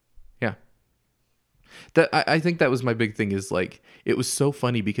 Yeah. That I think that was my big thing, is like it was so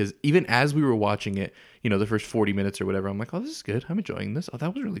funny because even as we were watching it, you know, the first 40 minutes or whatever, I'm like, oh, this is good. I'm enjoying this. Oh,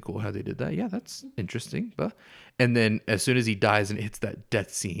 that was really cool how they did that. Yeah, that's interesting. And then as soon as he dies and it hits that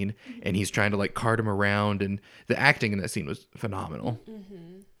death scene and he's trying to like cart him around, and the acting in that scene was phenomenal.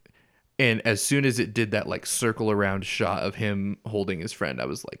 And as soon as it did that like circle around shot of him holding his friend, I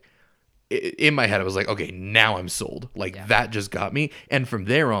was like, in my head, I was like, okay, now I'm sold. Like that just got me. And from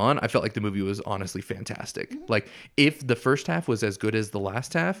there on, I felt like the movie was honestly fantastic. Like if the first half was as good as the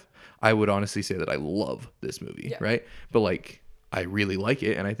last half, I would honestly say that I love this movie. Right. But like, I really like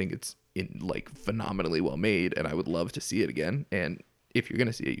it. And I think it's like phenomenally well made, and I would love to see it again. And if you're going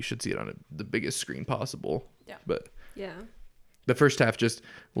to see it, you should see it on the biggest screen possible. Yeah. But the first half just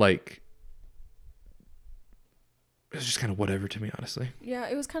like, it was just kind of whatever to me, honestly. Yeah,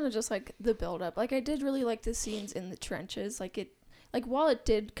 it was kind of just like the build up. Like I did really like the scenes in the trenches. Like while it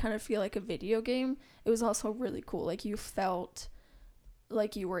did kind of feel like a video game, it was also really cool. Like you felt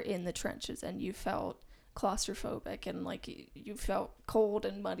like you were in the trenches and you felt claustrophobic and like you felt cold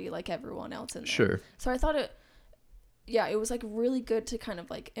and muddy like everyone else in there. Sure. So I thought it was like really good to kind of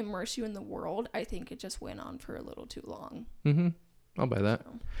like immerse you in the world. I think it just went on for a litlittle too long. Mm-hmm. I'll buy that.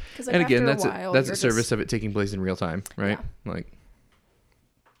 So, like, and again, that's a service of it taking place in real time, right? Yeah. Like,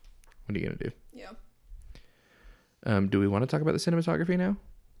 what are you gonna do? Yeah. Do we want to talk about the cinematography now?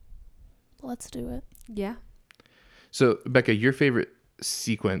 Let's do it. Yeah. So, Becca, your favorite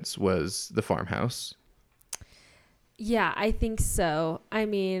sequence was the farmhouse. Yeah, I think so. I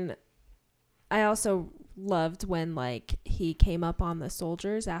mean, I also loved when like he came up on the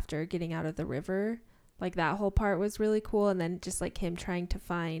soldiers after getting out of the river. Like that whole part was really cool, and then just like him trying to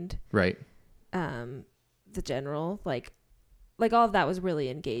find the general, like all of that was really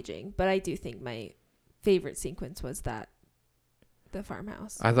engaging. But I do think my favorite sequence was the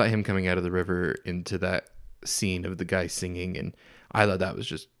farmhouse. I thought him coming out of the river into that scene of the guy singing, and I thought that was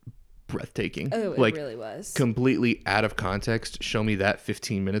just breathtaking. Oh, like it really was. completely out of context. Show me that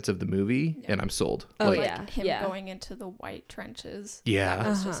 15 minutes of the movie and I'm sold. Oh, like, yeah. Him going into the white trenches. Yeah. That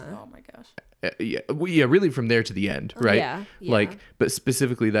was just, oh my gosh. Yeah, really from there to the end, right? Yeah, yeah. Like, but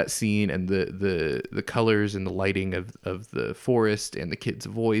specifically that scene and the colors and the lighting of the forest and the kid's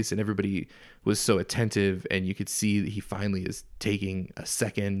voice, and everybody was so attentive, and you could see that he finally is taking a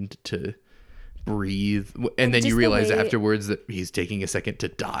second to breathe, and then you just the realize way- afterwards that he's taking a second to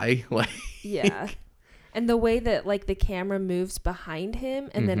die. Like, Yeah. And the way that like the camera moves behind him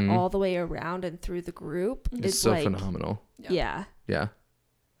and then all the way around and through the group it's is so like phenomenal. Yeah. Yeah.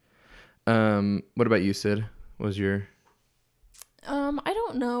 What about you, Sid? What was your I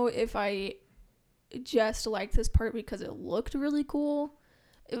don't know if I just liked this part because it looked really cool.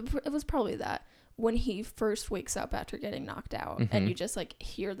 It was probably that when he first wakes up after getting knocked out and you just like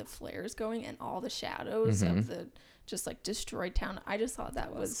hear the flares going and all the shadows of the just like destroyed town. I just thought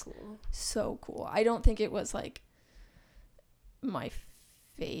that was cool. so cool. I don't think it was like my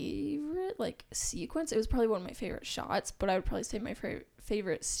favorite like sequence. It was probably one of my favorite shots, but I would probably say my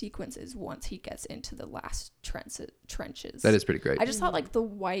favorite sequence is once he gets into the last trenches. That is pretty great. I just thought like the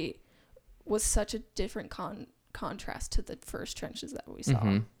white was such a different contrast to the first trenches that we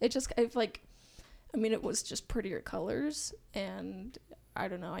saw. It just I mean it was just prettier colors, and I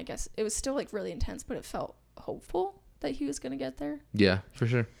don't know, I guess it was still like really intense, but it felt hopeful that he was gonna get there. Yeah, for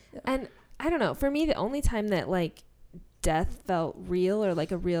sure. And I don't know, for me the only time that like death felt real or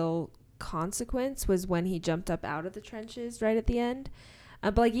like a real consequence was when he jumped up out of the trenches right at the end.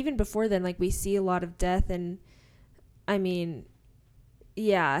 But like even before then, like we see a lot of death, and I mean,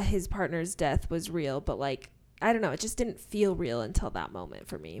 yeah, his partner's death was real, but like I don't know, it just didn't feel real until that moment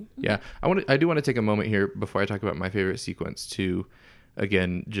for me. Yeah, I do want to take a moment here before I talk about my favorite sequence to,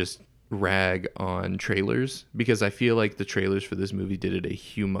 again, just rag on trailers, because I feel like the trailers for this movie did it a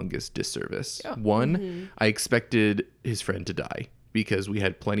humongous disservice. Yeah. One, I expected his friend to die because we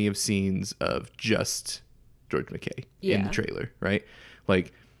had plenty of scenes of just George McKay in the Yeah. trailer, right?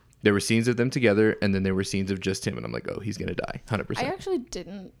 Like there were scenes of them together, and then there were scenes of just him, and I'm like, oh, he's gonna die, 100%. I actually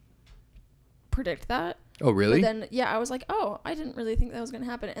didn't predict that. Oh, really? But then, yeah, I was like, oh, I didn't really think that was going to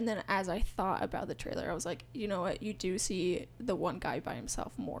happen. And then as I thought about the trailer, I was like, you know what? You do see the one guy by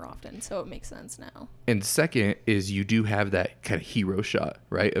himself more often, so it makes sense now. And second is you do have that kind of hero shot,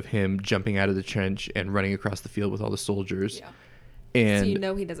 right? Of him jumping out of the trench and running across the field with all the soldiers. Yeah. And So you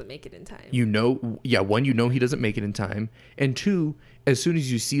know he doesn't make it in time. one, you know he doesn't make it in time. And two, as soon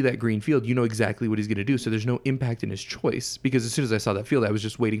as you see that green field, you know exactly what he's going to do. So there's no impact in his choice, because as soon as I saw that field, I was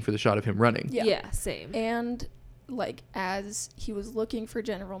just waiting for the shot of him running. Yeah, same. And like as he was looking for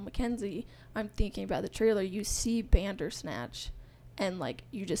General Mackenzie, I'm thinking about the trailer, you see Bandersnatch, and like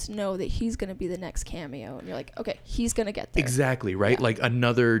you just know that he's going to be the next cameo, and you're like, okay, he's going to get there. Exactly, right? Yeah. Like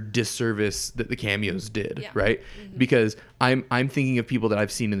another disservice that the cameos did, Yeah. right? Because I'm thinking of people that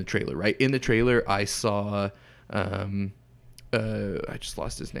I've seen in the trailer, right? In the trailer, I saw I just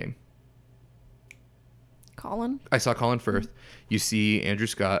lost his name. Colin? I saw Colin Firth. You see Andrew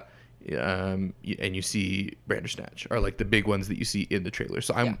Scott, and you see Bandersnatch are like the big ones that you see in the trailer.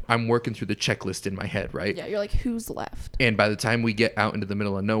 So I'm working through the checklist in my head, right? Yeah, you're like, who's left? And by the time we get out into the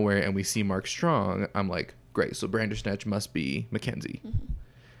middle of nowhere and we see Mark Strong, I'm like, great. So Bandersnatch must be Mackenzie.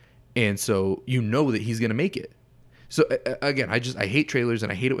 And so you know that he's going to make it. So again, I hate trailers,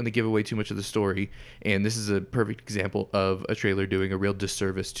 and I hate it when they give away too much of the story. And this is a perfect example of a trailer doing a real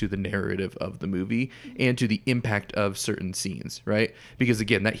disservice to the narrative of the movie and to the impact of certain scenes, right? Because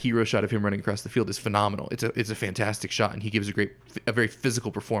again, that hero shot of him running across the field is phenomenal. It's a fantastic shot, and he gives a very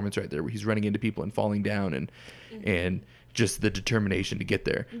physical performance right there, where he's running into people and falling down, and just the determination to get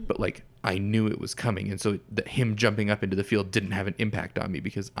there. But like, I knew it was coming, and so that him jumping up into the field didn't have an impact on me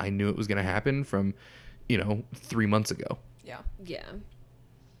because I knew it was going to happen from 3 months ago. Yeah. Yeah.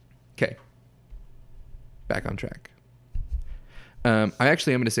 Okay. Back on track. I'm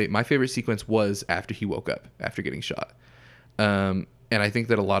going to say my favorite sequence was after he woke up, after getting shot. And I think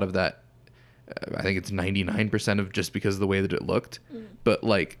that a lot of that, I think it's 99% of just because of the way that it looked. But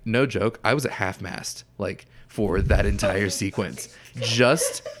like, no joke, I was at half mast, like, for that entire sequence.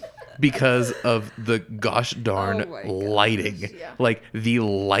 Just because of the gosh darn Oh my lighting. Yeah. Like, the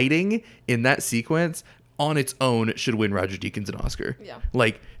lighting in that sequence on its own should win Roger Deakins an Oscar. Yeah.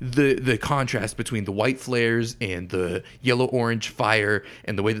 Like the contrast between the white flares and the yellow orange fire,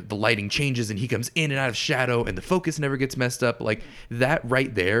 and the way that the lighting changes and he comes in and out of shadow and the focus never gets messed up, like that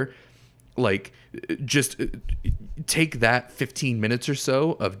right there, like just take that 15 minutes or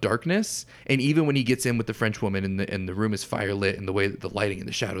so of darkness, and even when he gets in with the French woman and the room is firelit and the way that the lighting and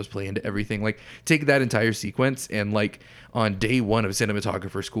the shadows play into everything, like take that entire sequence and like on day one of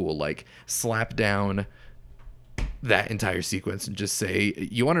cinematographer school, like slap down that entire sequence and just say,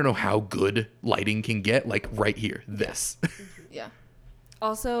 you want to know how good lighting can get? Like right here, this. Yeah.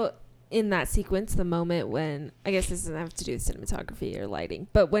 Also, in that sequence, the moment when, I guess this doesn't have to do with cinematography or lighting,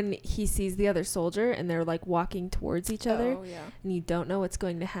 but when he sees the other soldier and they're like walking towards each other, Oh, yeah. and you don't know what's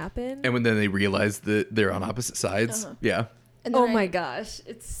going to happen. And when then they realize that they're on opposite sides. Uh-huh. Yeah. And then Oh my gosh,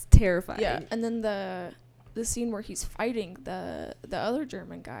 it's terrifying. Yeah, and then the scene where he's fighting the other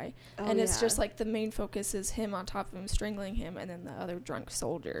German guy, Oh, and it's yeah. just like the main focus is him on top of him strangling him, and then the other drunk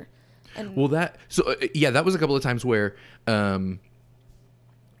soldier. And Well, that was a couple of times where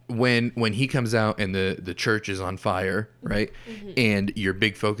when he comes out and the church is on fire, right? And your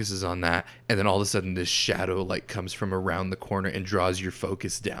big focus is on that, and then all of a sudden this shadow like comes from around the corner and draws your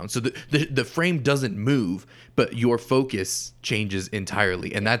focus down. So the frame doesn't move, but your focus changes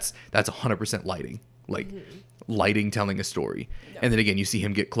entirely, and that's 100% lighting, like lighting telling a story. Yeah. And then again, you see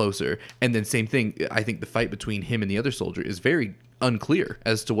him get closer, and then same thing. I think the fight between him and the other soldier is very unclear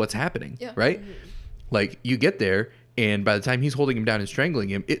as to what's happening, Yeah. right? Like you get there, and by the time he's holding him down and strangling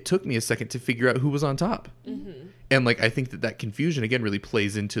him, it took me a second to figure out who was on top. And like I think that confusion again really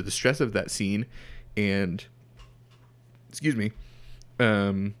plays into the stress of that scene, and excuse me,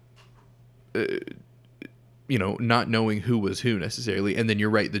 not knowing who was who necessarily. And then you're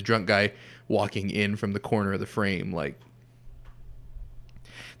right, the drunk guy walking in from the corner of the frame, like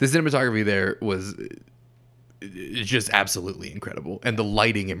the cinematography there was just absolutely incredible, and the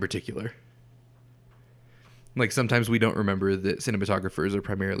lighting in particular. Like sometimes we don't remember that cinematographers are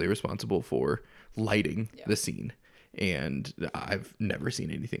primarily responsible for lighting the scene, and I've never seen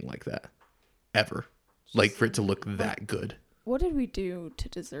anything like that ever. Like for it to look that good. what did we do to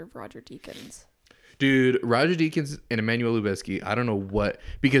deserve Roger Deakins? Dude, Roger Deakins and Emmanuel Lubezki, I don't know what,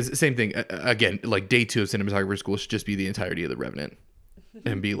 because same thing, again, like day 2 of cinematographer school should just be the entirety of The Revenant.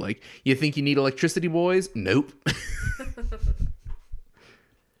 And be like, you think you need electricity, boys? Nope.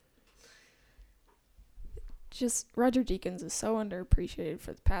 Just Roger Deakins is so underappreciated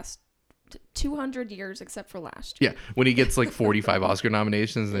for the past 200 years, except for last year. Yeah, when he gets like 45 Oscar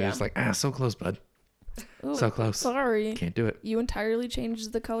nominations, and they're Yeah. just like, so close, bud. Ooh, So close. Sorry. Can't do it. You entirely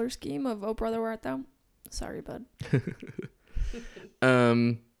changed the color scheme of Oh Brother, Where Art Thou? Sorry, bud.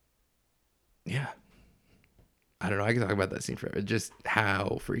 Yeah. I don't know. I can talk about that scene forever. Just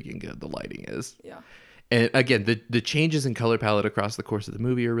how freaking good the lighting is. Yeah. And again, the changes in color palette across the course of the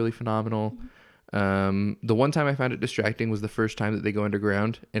movie are really phenomenal. The one time I found it distracting was the first time that they go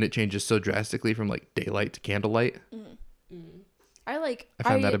underground, and it changes so drastically from like daylight to candlelight. I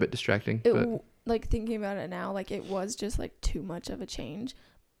found that a bit distracting. But like thinking about it now, like it was just like too much of a change,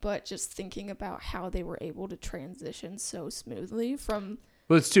 but just thinking about how they were able to transition so smoothly from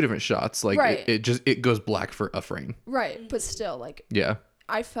well, it's 2 different shots. Like Right. it goes black for a frame. right, but still like Yeah.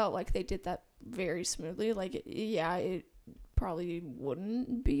 I felt like they did that very smoothly. Like it probably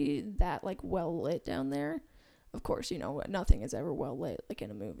wouldn't be that like well lit down there. Of course, nothing is ever well lit like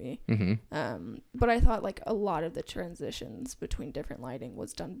in a movie. But I thought like a lot of the transitions between different lighting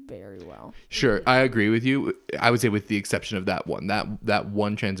was done very well. Sure, I agree with you. I would say with the exception of that one. That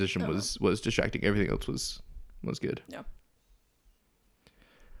one transition was distracting. Everything else was good. Yeah.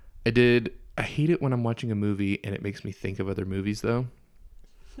 I hate it when I'm watching a movie and it makes me think of other movies though.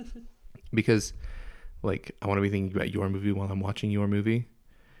 Because like I want to be thinking about your movie while I'm watching your movie.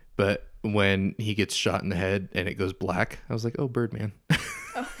 But when he gets shot in the head and it goes black, I was like, "Oh, Birdman."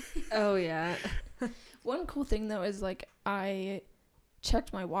 Oh yeah. One cool thing though is like I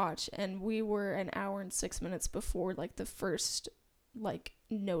checked my watch and we were an hour and 6 minutes before like the first like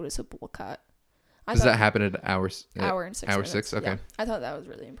noticeable cut. Does that happen at hour and 6 hour minutes? 6? Okay. Yeah. I thought that was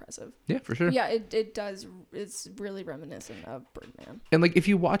really impressive. Yeah, for sure. Yeah, it does. It's really reminiscent of Birdman. And like if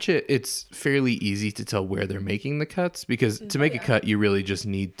you watch it, it's fairly easy to tell where they're making the cuts, because to make a cut, you really just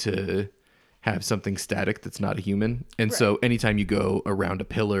need to have something static that's not a human. And so anytime you go around a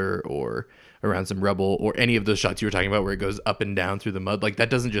pillar or around some rubble or any of those shots you were talking about where it goes up and down through the mud, like that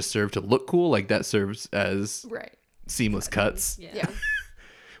doesn't just serve to look cool, like that serves as seamless cuts. Yeah.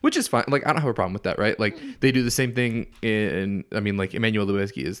 Which is fine. Like, I don't have a problem with that, right? Like, they do the same thing like, Emmanuel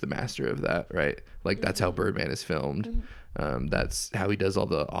Lubezki is the master of that, right? Like, that's how Birdman is filmed. That's how he does all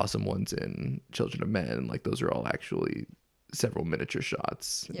the awesome ones in Children of Men. Like, those are all actually several miniature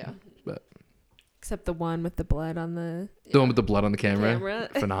shots. Yeah. But Except the one with the blood on the one with the blood on the camera.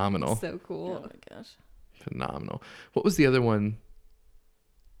 Phenomenal. So cool. Oh my gosh. Phenomenal. What was the other one?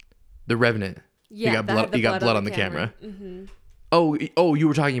 The Revenant. Yeah, got that had blood- you got blood on the camera. Mm-hmm. Oh, you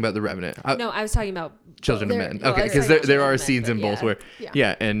were talking about The Revenant. No, I was talking about Children of There- Men. well, Okay, I was because talking there about are Children of Men, scenes in but both yeah. where, Yeah.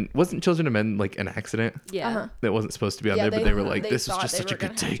 yeah, and wasn't Children of Men like an accident yeah. Uh-huh. that wasn't supposed to be on Yeah, there, but they were like, this was thought just they such a were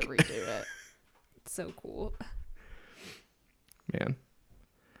good gonna have take. to redo it. So cool. Man.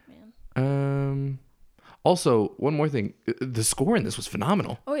 Man. Also, one more thing. The score in this was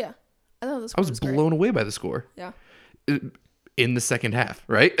phenomenal. Oh yeah, I thought this I was great. blown away by the score. Yeah. In the second half,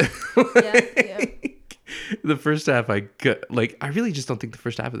 right? Yeah. Yeah. The first half, I really just don't think the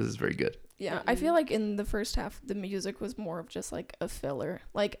first half of this is very good. Yeah, I feel like in the first half, the music was more of just like a filler.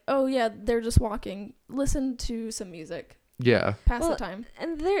 Like, oh yeah, they're just walking. Listen to some music. Yeah. Pass Well, the time.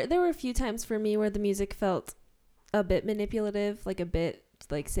 And there were a few times for me where the music felt a bit manipulative, like a bit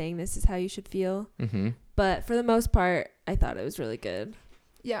like saying this is how you should feel. Mm-hmm. But for the most part, I thought it was really good.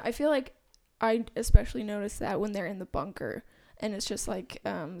 Yeah, I feel like I especially noticed that when they're in the bunker and it's just like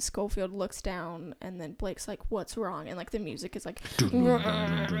Schofield looks down and then Blake's like, what's wrong? And like the music is like,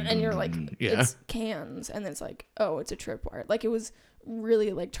 and you're like, Yeah. it's cans. And then it's like, oh, it's a tripwire. Like it was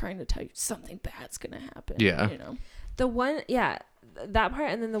really like trying to tell you something bad's going to happen. Yeah. You know? The one, yeah, that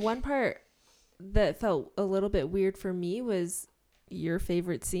part. And then the one part that felt a little bit weird for me was your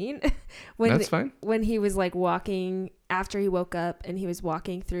favorite scene. That's fine. When he was like walking after he woke up and he was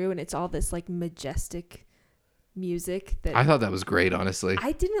walking through and it's all this like majestic music that I thought that was great, honestly.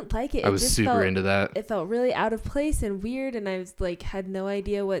 I didn't like it. I was super into that. It felt really out of place and weird, and I was like had no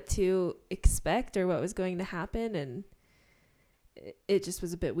idea what to expect or what was going to happen, and it just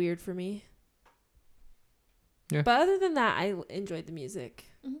was a bit weird for me. Yeah. But other than that, I enjoyed the music.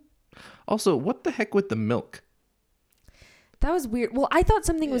 Also, what the heck with the milk? That was weird. Well, I thought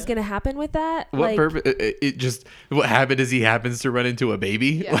something was Yeah. going to happen with that. What like, purpose? It just what happened is he happens to run into a baby.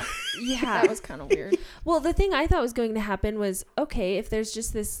 Yeah. Yeah. That was kind of weird. Well, the thing I thought was going to happen was, okay, if there's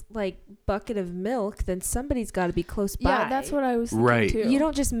just this like bucket of milk, then somebody's got to be close by. Yeah, that's what I was thinking Right. too. You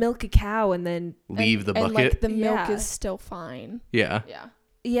don't just milk a cow and then Leave the And bucket. like the milk Yeah. is still fine. Yeah. Yeah.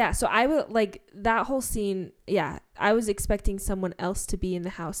 yeah, so I would like that whole scene. Yeah, I was expecting someone else to be in the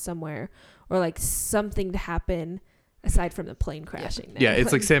house somewhere or like something to happen aside from the plane crashing. Yeah,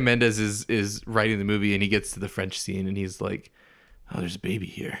 it's like Sam Mendes is writing the movie and he gets to the French scene and he's like, "Oh, there's a baby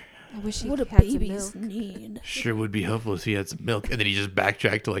here. I wish he What do had some babies milk." need? Sure would be helpful if he had some milk." And then he just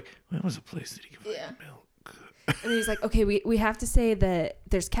backtracked to like, "Where was a place that he could find Yeah. milk?" And he's like, okay, we have to say that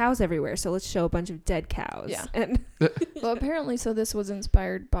there's cows everywhere, so let's show a bunch of dead cows. Yeah. And Well, apparently, so this was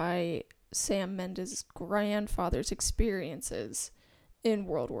inspired by Sam Mendes' grandfather's experiences in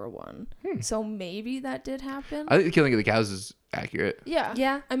World War One. So maybe that did happen. I think the killing of the cows is accurate. Yeah.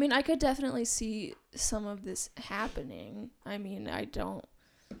 yeah, I mean, I could definitely see some of this happening. I mean, I don't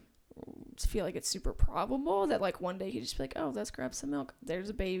feel like it's super probable that like one day he'd just be like, "Oh, let's grab some milk. There's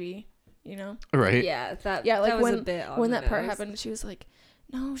a baby," you know? Right. yeah, that Yeah, like that was when a bit on when the that part nose. happened, she was like,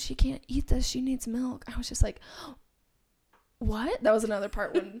 "No, she can't eat this. She needs milk." I was just like, "What?" That was another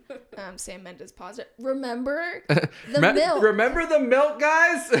part when Sam Mendes paused it. Remember the milk? Remember the milk,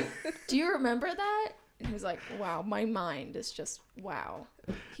 guys? Do you remember that? And he was like, "Wow, my mind is just wow."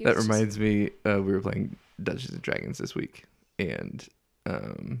 He That was just- reminds me, we were playing Dungeons and Dragons this week, and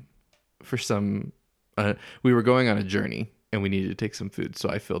for some, we were going on a journey, and we needed to take some food, so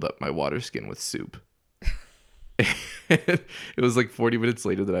I filled up my water skin with soup. It was like 40 minutes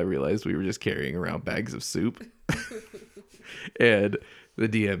later that I realized we were just carrying around bags of soup. And the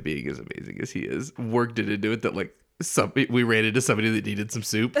DM, being as amazing as he is, worked it into it that like we ran into somebody that needed some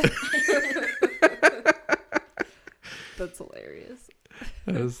soup. That's hilarious.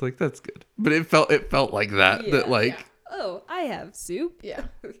 I was like, that's good. But it felt like that. Yeah, that like Oh, I have soup. Yeah.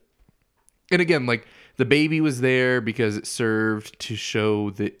 and again, like the baby was there because it served to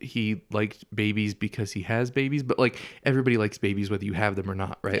show that he liked babies because he has babies. But like everybody likes babies whether you have them or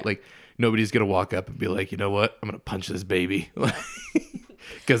not, right? Yeah. Like nobody's gonna walk up and be like, you know what, I'm gonna punch this baby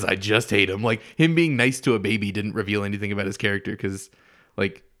because I just hate him. Like him being nice to a baby didn't reveal anything about his character because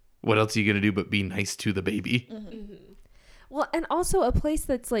like what else are you gonna do but be nice to the baby? Mm-hmm. Well, and also a place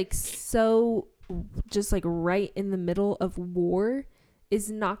that's like so just like right in the middle of war is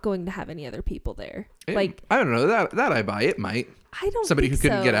not going to have any other people there. Like I don't know, that I buy. It might. I don't Somebody who think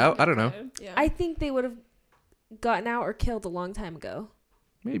couldn't so. get out. I don't know. Yeah. I think they would have gotten out or killed a long time ago.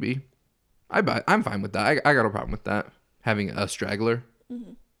 Maybe. I'm fine with that. I got a problem with that. Having a straggler.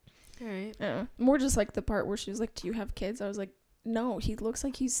 Mhm. All right. Yeah. More just like the part where she was like, "Do you have kids?" I was like, "No, he looks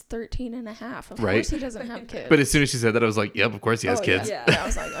like he's 13 and a half. Of Right. course he doesn't have kids." But as soon as she said that, I was like, yep, of course he has Oh, kids. Yeah. Yeah. Yeah, I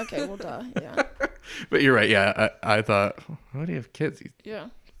was like, okay, well, duh. Yeah. But you're right. Yeah. I thought, why do you have kids? He's Yeah.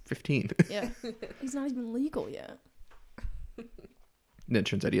 15. Yeah. He's not even legal yet. And then it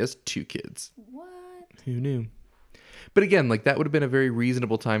turns out he has 2 kids. What? Who knew? But again, like that would have been a very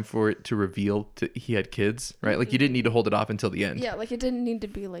reasonable time for it to reveal he had kids, right? Like you didn't need to hold it off until the end. Yeah, like it didn't need to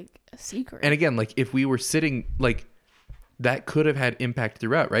be like a secret. And again, like if we were sitting, like that could have had impact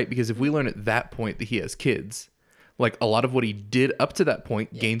throughout, right? Because if we learn at that point that he has kids, like a lot of what he did up to that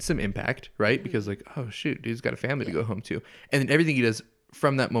point gained some impact, right? Because like, oh shoot, he's got a family to go home to. And then everything he does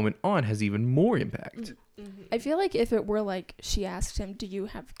from that moment on has even more impact. I feel like if it were like she asked him, do you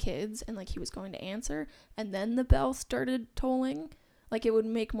have kids? And like he was going to answer and then the bell started tolling, like it would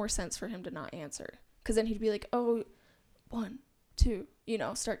make more sense for him to not answer. Because then he'd be like, oh, 1, 2,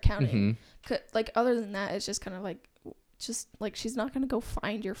 start counting. Like other than that, it's just kind of like, she's not going to go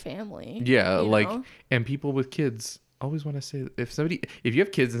find your family. Yeah. Like, and people with kids always want to say, if you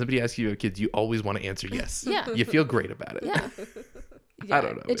have kids and somebody asks you have kids, you always want to answer yes. Yeah. You feel great about it. Yeah. I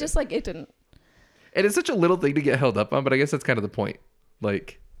don't know. It just like, it didn't. And it's such a little thing to get held up on, but I guess that's kind of the point.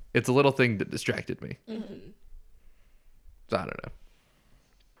 Like, it's a little thing that distracted me. So I don't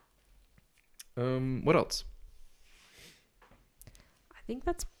know. What else? I think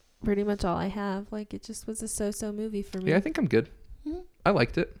that's pretty much all I have. Like, it just was a so-so movie for me. Yeah, I think I'm good. I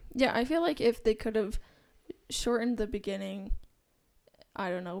liked it. Yeah, I feel like if they could have shortened the beginning, I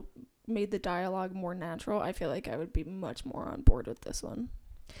don't know, made the dialogue more natural, I feel like I would be much more on board with this one.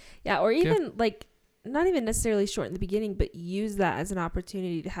 Yeah, or even like not even necessarily shorten the beginning, but use that as an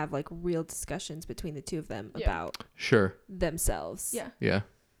opportunity to have like real discussions between the two of them about themselves. Yeah. Yeah.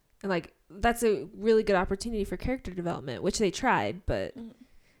 And like that's a really good opportunity for character development, which they tried, but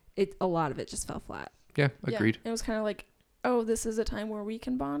a lot of it just fell flat. Yeah, agreed. Yeah. It was kind of like, oh, this is a time where we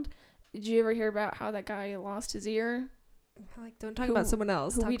can bond. Did you ever hear about how that guy lost his ear? Like, don't talk about someone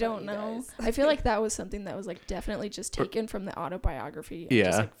else. Who we don't know. I feel like that was something that was like definitely just taken from the autobiography. And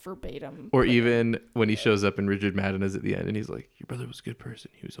just like verbatim. Or even when he shows up and Richard Madden is at the end and he's like, your brother was a good person.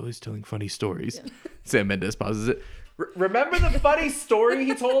 He was always telling funny stories. Yeah. Sam Mendes pauses it. Remember the funny story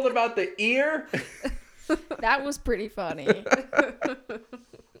he told about the ear? That was pretty funny.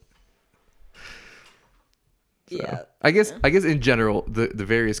 Yeah. I guess in general, the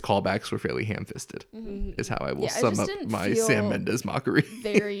various callbacks were fairly ham-fisted, is how I will sum up my Sam Mendes mockery.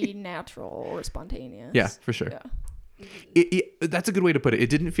 Very natural or spontaneous. Yeah, for sure. Yeah. That's a good way to put it. It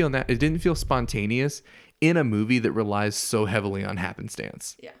didn't feel spontaneous in a movie that relies so heavily on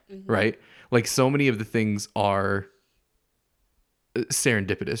happenstance. Yeah. Right? Like so many of the things are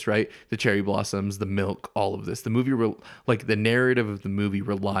serendipitous, right? The cherry blossoms, the milk, all of this. The movie, like the narrative of the movie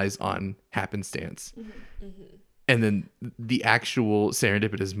relies on happenstance. And then the actual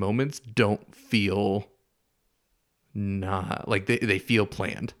serendipitous moments don't feel like they feel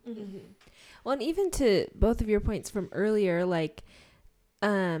planned. Well, and even to both of your points from earlier, like,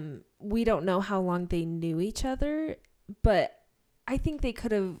 we don't know how long they knew each other, but I think they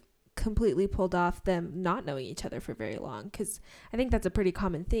could have completely pulled off them not knowing each other for very long, because I think that's a pretty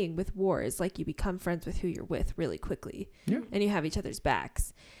common thing with wars. Like, you become friends with who you're with really quickly, and you have each other's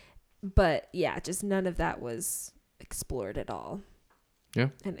backs. But yeah, just none of that was explored at all. Yeah.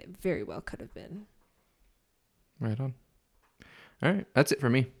 And it very well could have been. Right on. All right. That's it for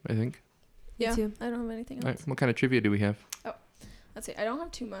me, I think. Yeah. Me too. I don't have anything else. All right. What kind of trivia do we have? Oh, let's see. I don't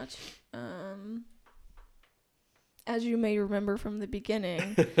have too much. As you may remember from the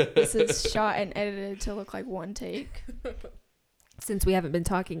beginning, this is shot and edited to look like one take. Since we haven't been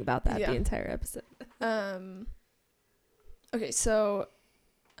talking about that the entire episode. Okay, so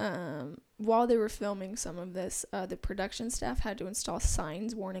while they were filming some of this, the production staff had to install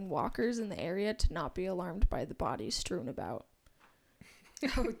signs warning walkers in the area to not be alarmed by the bodies strewn about.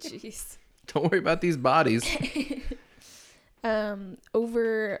 Oh, jeez. Don't worry about these bodies.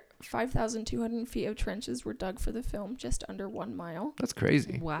 Over 5,200 feet of trenches were dug for the film, just under 1 mile. That's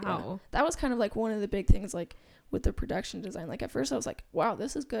crazy. Wow. Yeah. That was kind of like one of the big things, like with the production design. Like at first I was like, wow,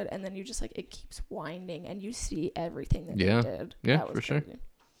 this is good. And then you just like, it keeps winding and you see everything that they did. Yeah, that was for sure. crazy.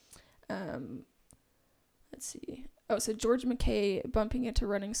 Let's see. Oh, so George McKay bumping into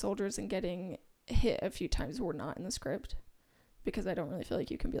running soldiers and getting hit a few times were not in the script, because I don't really feel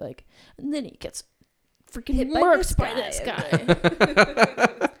like you can be like, and then he gets freaking hit by this guy.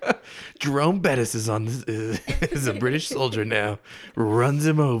 Jerome Bettis is on this, is a British soldier now. Runs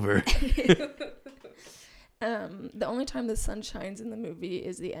him over. The only time the sun shines in the movie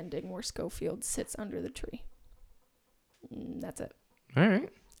is the ending where Schofield sits under the tree. That's it. All right.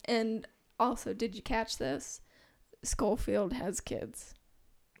 And also, did you catch this? Schofield has kids.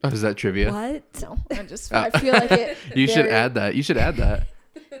 Oh, is that trivia? What? No, I feel like it. You should add that. You should add that.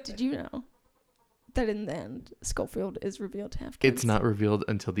 Did you know that in the end Schofield is revealed to have kids. It's not revealed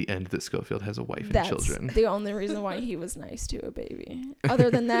until the end that Schofield has a wife and children. That's the only reason why he was nice to a baby. Other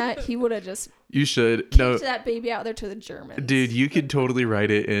than that, he would have just You should. kicked that baby out there to the Germans. Dude, you could totally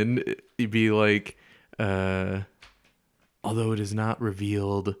write it in. It'd be like, although it is not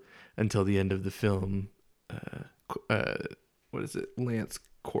revealed until the end of the film, what is it? Lance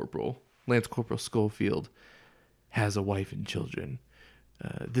Corporal Schofield has a wife and children.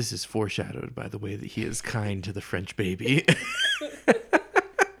 This is foreshadowed by the way that he is kind to the French baby.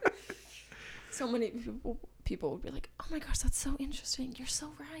 So many people would be like, "Oh my gosh, that's so interesting. You're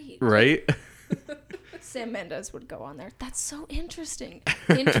so right." Right? Sam Mendes would go on there. That's so interesting.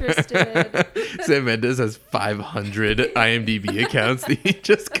 Interested. Sam Mendes has 500 IMDb accounts that he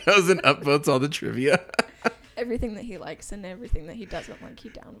just goes and upvotes all the trivia. Everything that he likes and everything that he doesn't like, he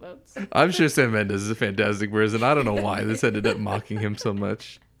downvotes. I'm sure Sam Mendes is a fantastic person. I don't know why this ended up mocking him so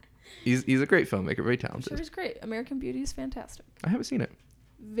much. He's a great filmmaker, very I'm talented. sure he's great. American Beauty is fantastic. I haven't seen it.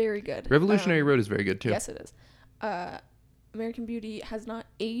 Very good. Revolutionary Road is very good too. Yes, it is. American Beauty has not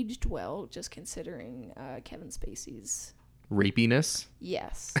aged well, just considering Kevin Spacey's Rapiness.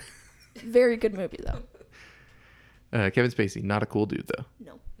 Yes. Very good movie though. Kevin Spacey, not a cool dude though.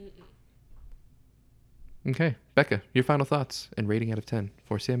 No. Okay, Becca, your final thoughts and rating out of 10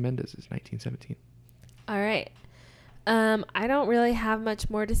 for Sam Mendes' 1917. All right. I don't really have much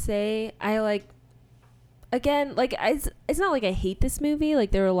more to say. It's not like I hate this movie.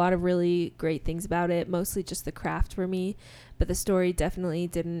 Like, there were a lot of really great things about it, mostly just the craft for me, but the story definitely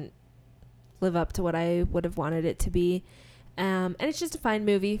didn't live up to what I would have wanted it to be. And it's just a fine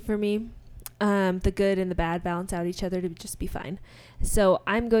movie for me. The good and the bad balance out each other to just be fine. So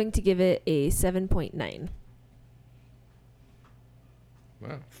I'm going to give it a 7.9.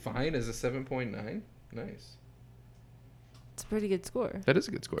 Wow, fine as a 7.9? Nice. It's a pretty good score. That is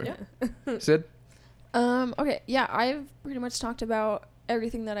a good score. Yeah. Sid? Okay, yeah, I've pretty much talked about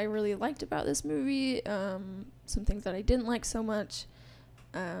everything that I really liked about this movie, some things that I didn't like so much.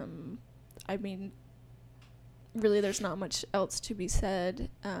 I mean, really there's not much else to be said.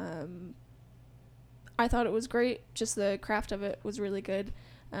 I thought it was great, just the craft of it was really good.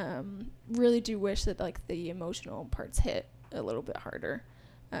 Really do wish that like the emotional parts hit a little bit harder.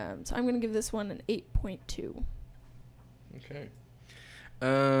 So I'm going to give this one an 8.2. Okay.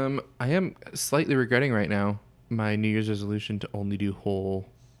 I am slightly regretting right now my New Year's resolution to only do full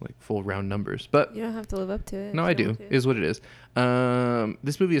round numbers, but You don't have to live up to it. no, if I you do. want to. Is what it is.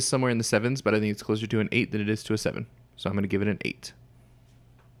 This movie is somewhere in the 7s, but I think it's closer to an 8 than it is to a 7. So I'm going to give it an 8.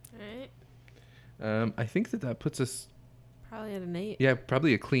 All right. I think that puts us, Probably at an 8. yeah,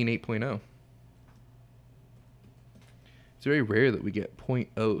 probably a clean 8.0. It's very rare that we get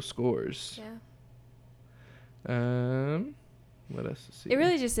 0.0 scores. Yeah. Let us see. It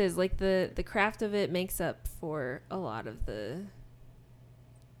really just is like the craft of it makes up for a lot of the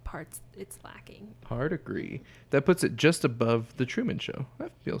parts it's lacking. Hard agree. That puts it just above The Truman Show.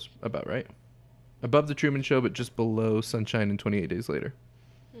 That feels about right. Above The Truman Show, but just below Sunshine and 28 Days Later.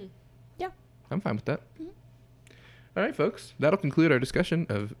 Yeah. I'm fine with that. Mhm. All right, folks. That'll conclude our discussion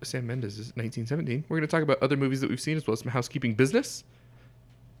of Sam Mendes' 1917. We're going to talk about other movies that we've seen as well as some housekeeping business.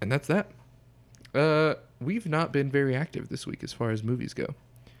 And that's that. We've not been very active this week as far as movies go.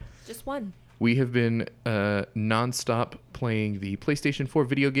 Just one. We have been nonstop playing the PlayStation 4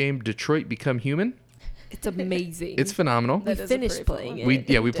 video game Detroit Become Human. It's amazing. It's phenomenal. We That is a finished pretty fun playing one.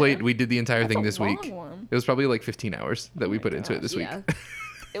 it. We did the entire That's thing a this week. long one. It was probably like 15 hours that we my put into it gosh. this week. Yeah.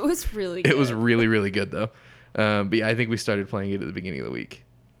 It was really good. It was really, really good though. But yeah, I think we started playing it at the beginning of the week.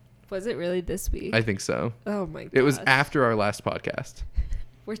 Was it really this week? I think so. Oh my god. It was after our last podcast.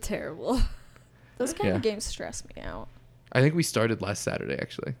 We're terrible. Those kind Yeah. of games stress me out. I think we started last Saturday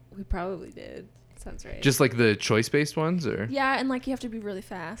actually. We probably did. Sounds right. Just like the choice-based ones, or Yeah, and like you have to be really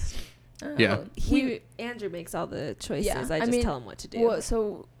fast. Yeah. Andrew makes all the choices. Yeah, I I just mean, tell him what to do. Well,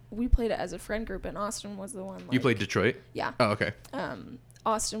 so we played it as a friend group, and Austin was the one. Like, you played Detroit? Yeah. Oh, okay.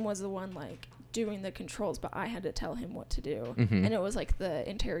 Austin was the one like doing the controls, but I had to tell him what to do, Mhm. and it was like the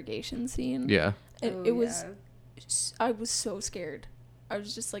interrogation scene. Yeah. It was. I was so scared. I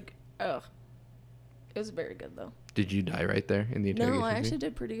was just like, ugh. It was very good though. Did you die right there in the interrogation No, I scene? actually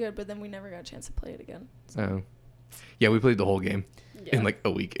did pretty good, but then we never got a chance to play it again. Oh. Yeah, we played the whole game in like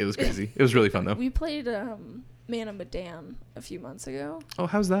a week. It was crazy. It was really fun though. We played Man of Medan a few months ago. Oh,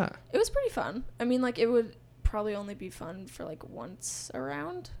 how's that? It was pretty fun. I mean, like it would probably only be fun for like once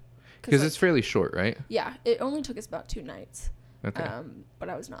around. Because like, it's fairly short, right? yeah, it only took us about 2 nights. Okay. But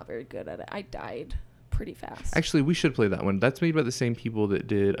I was not very good at it. I died pretty fast. Actually, we should play that one. That's made by the same people that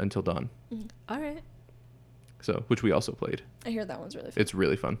did Until Dawn. All right. So, which we also played. I hear that one's really fun. It's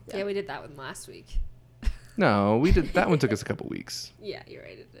really fun. Yeah, we did that one last week. No, we did that one. Took us a couple weeks. Yeah, you're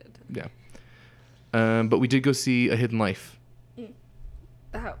right. It did. Yeah. But we did go see A Hidden Life.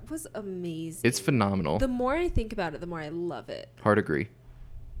 That was amazing. It's phenomenal. The more I think about it, the more I love it. Hard agree.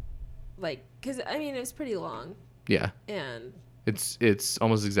 Like, because I mean, it was pretty long, Yeah. and It's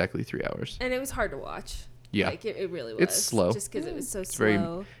almost exactly 3 hours. it was hard to watch. Yeah. Like it really was. It's slow. Just because it was so very-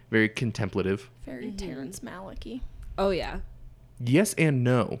 slow. Very contemplative. Very Terrence Malick-y. Oh yeah. Yes and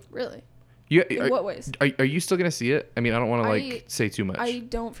no. Really? Yeah. In what ways? Are you still gonna see it? I mean, I don't want to I- say too much. I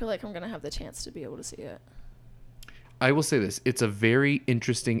don't feel like I'm going to have the chance to be able to see it. I will say this: it's a very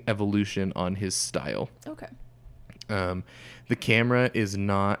interesting evolution on his style. Okay. The camera is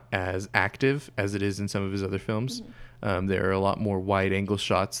not as active as it is in some of his other films. There are a lot more wide-angle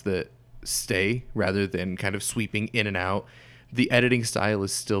shots that stay rather than kind of sweeping in and out. The editing style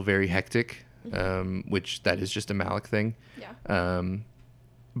is still very hectic, which that is just a Malick thing. Yeah.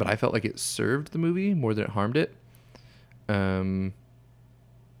 But I felt like it served the movie more than it harmed it. And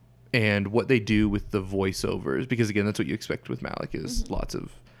what they do with the voiceovers, because again, that's what you expect with Malick is lots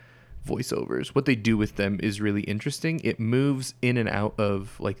of voiceovers. What they do with them is really interesting. It moves in and out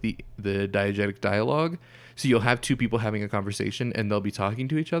of like the diegetic dialogue. So you'll have two people having a conversation and they'll be talking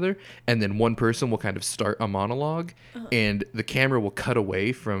to each other, and then one person will kind of start a monologue, and the camera will cut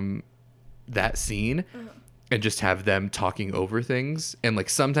away from that scene and just have them talking over things. And like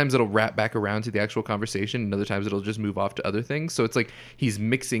sometimes it'll wrap back around to the actual conversation, and other times it'll just move off to other things. So it's like he's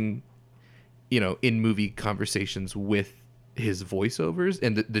mixing, in movie conversations with his voiceovers,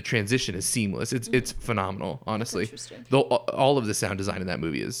 and the transition is seamless. It's phenomenal, honestly. Interesting. Though all of the sound design in that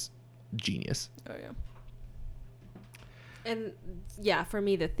movie is genius. Oh, yeah. And yeah, for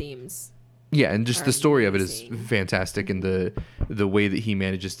me, the themes. Yeah, and just Are the story of it is amazing. fantastic, and the way that he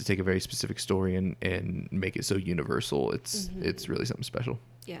manages to take a very specific story and make it so universal, it's really something special.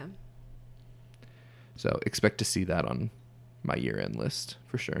 Yeah. So expect to see that on my year-end list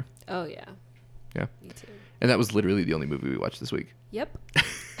for sure. Oh yeah. Yeah. Me too. And that was literally the only movie we watched this week. Yep.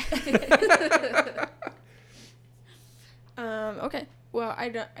 Okay. Well, I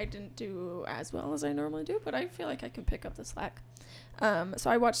didn't do as well as I normally do, but I feel like I can pick up the slack. So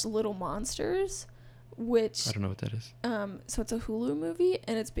I watched Little Monsters, which I don't know what that is. so it's a Hulu movie,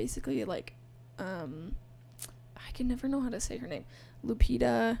 and it's basically like I can never know how to say her name.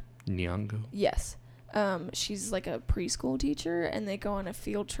 Lupita. Nyong'o. Yes. She's like a preschool teacher, and they go on a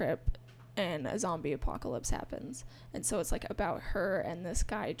field trip, and a zombie apocalypse happens. And so it's like about her and this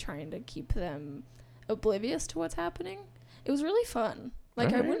guy trying to keep them oblivious to what's happening. It was really fun. Like,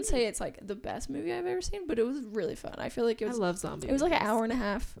 I Alright. wouldn't say it's like the best movie I've ever seen, but it was really fun. I feel like it I was love zombies. it was like an hour and a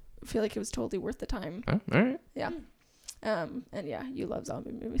half. I feel like it was totally worth the time. Oh, all right. Yeah. And yeah, you love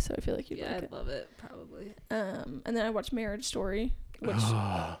zombie movies, so I feel like you'd Yeah, like I it. love it probably. And then I watched Marriage Story, which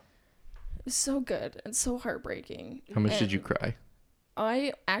was so good and so heartbreaking. How much did you And cry?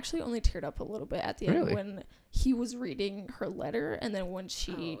 I actually only teared up a little bit at the end Really? when he was reading her letter, and then when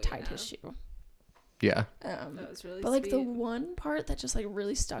she tied his shoe. Yeah. That was really But like the sweet. one part that just like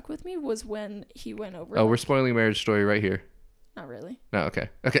really stuck with me was when he went over. Oh, we're like- spoiling Marriage Story right here. not really. No, okay.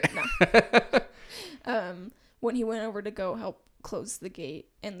 Okay. When he went over to go help close the gate,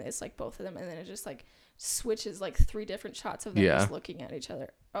 and it's like both of them, and then it just like switches like 3 different shots of them Yeah. just looking at each other.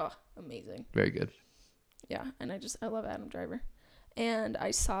 Oh, amazing. Very good. Yeah, and I love Adam Driver. And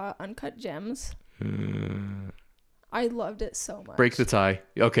I saw Uncut Gems. I loved it so much. Break the tie.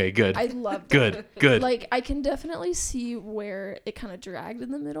 Okay, good. I loved it. Good. Good. Like, I can definitely see where it kind of dragged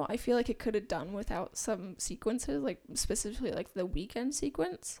in the middle. I feel like it could have done without some sequences, like specifically like the weekend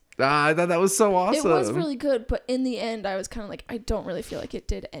sequence. I thought that was so awesome. It was really good, but in the end, I was kind of like, I don't really feel like it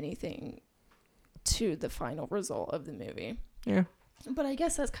did anything to the final result of the movie. Yeah. But I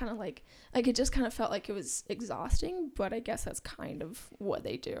guess that's kind of like it just kind of felt like it was exhausting, but I guess that's kind of what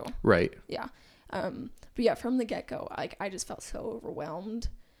they do. Right. Yeah. But yeah, from the get-go, like I just felt so overwhelmed.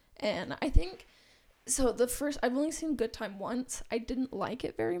 And I think so I've only seen Good Time once. I didn't like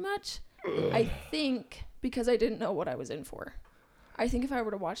it very much. I think because I didn't know what I was in for. I think if I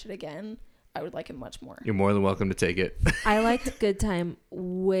were to watch it again, I would like it much more. You're more than welcome to take it. I liked Good Time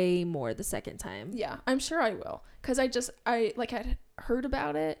way more the second time. Yeah, I'm sure I will. Cause I had heard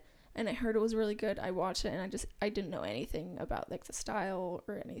about it, and I heard it was really good. I watched it, and I didn't know anything about like the style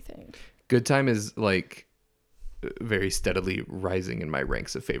or anything. Good Time is like very steadily rising in my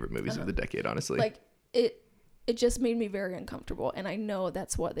ranks of favorite movies of the decade, honestly. Like it just made me very uncomfortable, and I know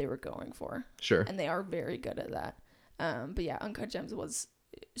that's what they were going for. Sure. And they are very good at that. But yeah, Uncut Gems was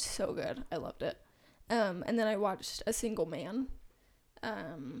so good. I loved it. And then I watched A Single Man.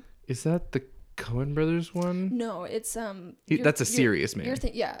 Is that the Coen Brothers one? No, it's That's a Serious Man.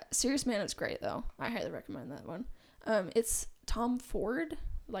 Serious Man is great though. I highly recommend that one. It's Tom Ford,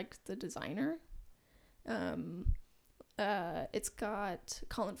 like the designer. It's got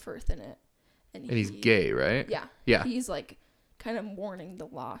Colin Firth in it, and he's gay, right? Yeah. Yeah. He's like kind of mourning the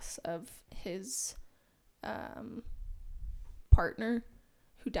loss of his partner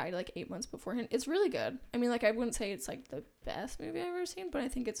who died like 8 months beforehand. It's really good. I mean, like, I wouldn't say it's like the best movie I've ever seen, but I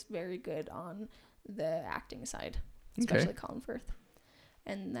think it's very good on the acting side, especially Colin Firth.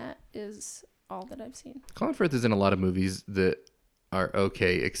 And that is all that I've seen. Colin Firth is in a lot of movies that are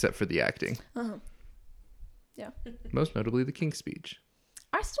okay except for the acting. Uh-huh. Yeah. Most notably The King's Speech.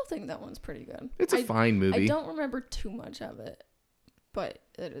 I still think that one's pretty good. It's a fine movie. I don't remember too much of it, but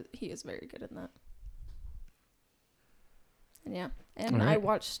he is very good in that. And yeah. And right. I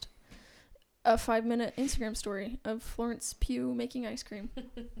watched a 5-minute Instagram story of Florence Pugh making ice cream.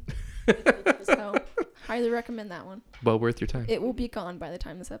 So, highly recommend that one. Well worth your time. It will be gone by the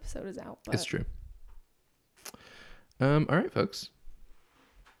time this episode is out. But It's true. All right, folks.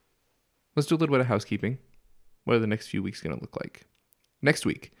 Let's do a little bit of housekeeping. What are the next few weeks going to look like? Next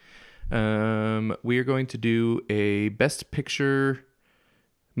week, we are going to do a Best Picture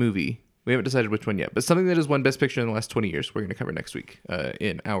movie. We haven't decided which one yet, but something that has won Best Picture in the last 20 years, we're going to cover next week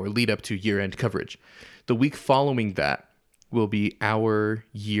in our lead up to year-end coverage. The week following that will be our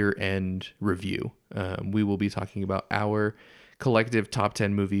year-end review. We will be talking about our collective top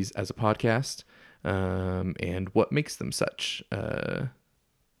 10 movies as a podcast and what makes them such.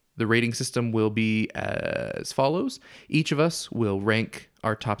 The rating system will be as follows. Each of us will rank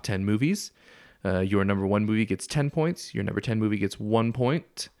our top 10 movies. Your number 1 movie gets 10 points. Your number 10 movie gets 1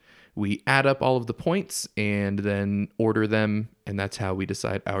 point. We add up all of the points and then order them, and that's how we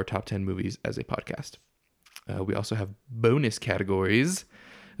decide our top 10 movies as a podcast. We also have bonus categories,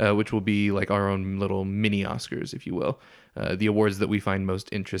 which will be like our own little mini Oscars, if you will. The awards that we find most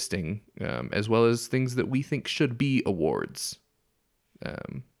interesting, as well as things that we think should be awards.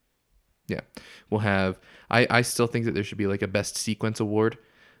 Yeah, we'll have, I still think that there should be like a best sequence award.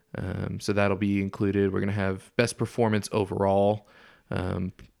 So that'll be included. We're going to have best performance overall,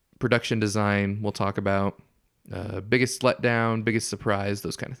 production design we'll talk about, biggest letdown, biggest surprise,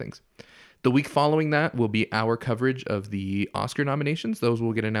 those kind of things. The week following that will be our coverage of the Oscar nominations. Those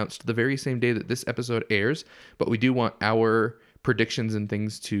will get announced the very same day that this episode airs, but we do want our predictions and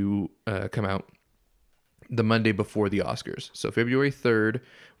things to come out the Monday before the Oscars. So February 3rd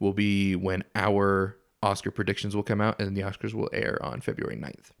will be when our Oscar predictions will come out, and the Oscars will air on February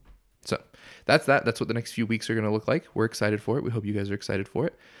 9th. So that's that. That's what the next few weeks are going to look like. We're excited for it. We hope you guys are excited for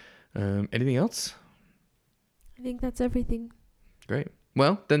it. Anything else? I think that's everything. Great.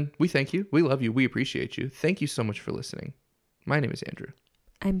 Well, then we thank you. We love you. We appreciate you. Thank you so much for listening. My name is Andrew.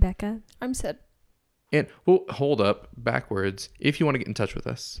 I'm Becca. I'm Sid. And well, hold up backwards. If you want to get in touch with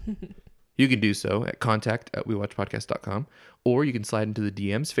us, you can do so at contact@wewatchpodcast.com, or you can slide into the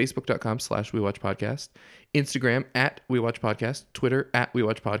DMs, facebook.com/wewatchpodcast, Instagram @wewatchpodcast, Twitter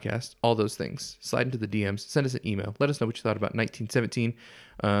 @wewatchpodcast, all those things. Slide into the DMs, send us an email. Let us know what you thought about 1917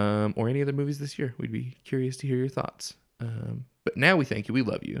 or any other movies this year. We'd be curious to hear your thoughts. But now we thank you. We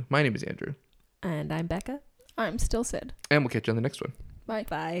love you. My name is Andrew. And I'm Becca. I'm still Sid. And we'll catch you on the next one. Bye.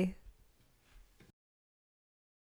 Bye.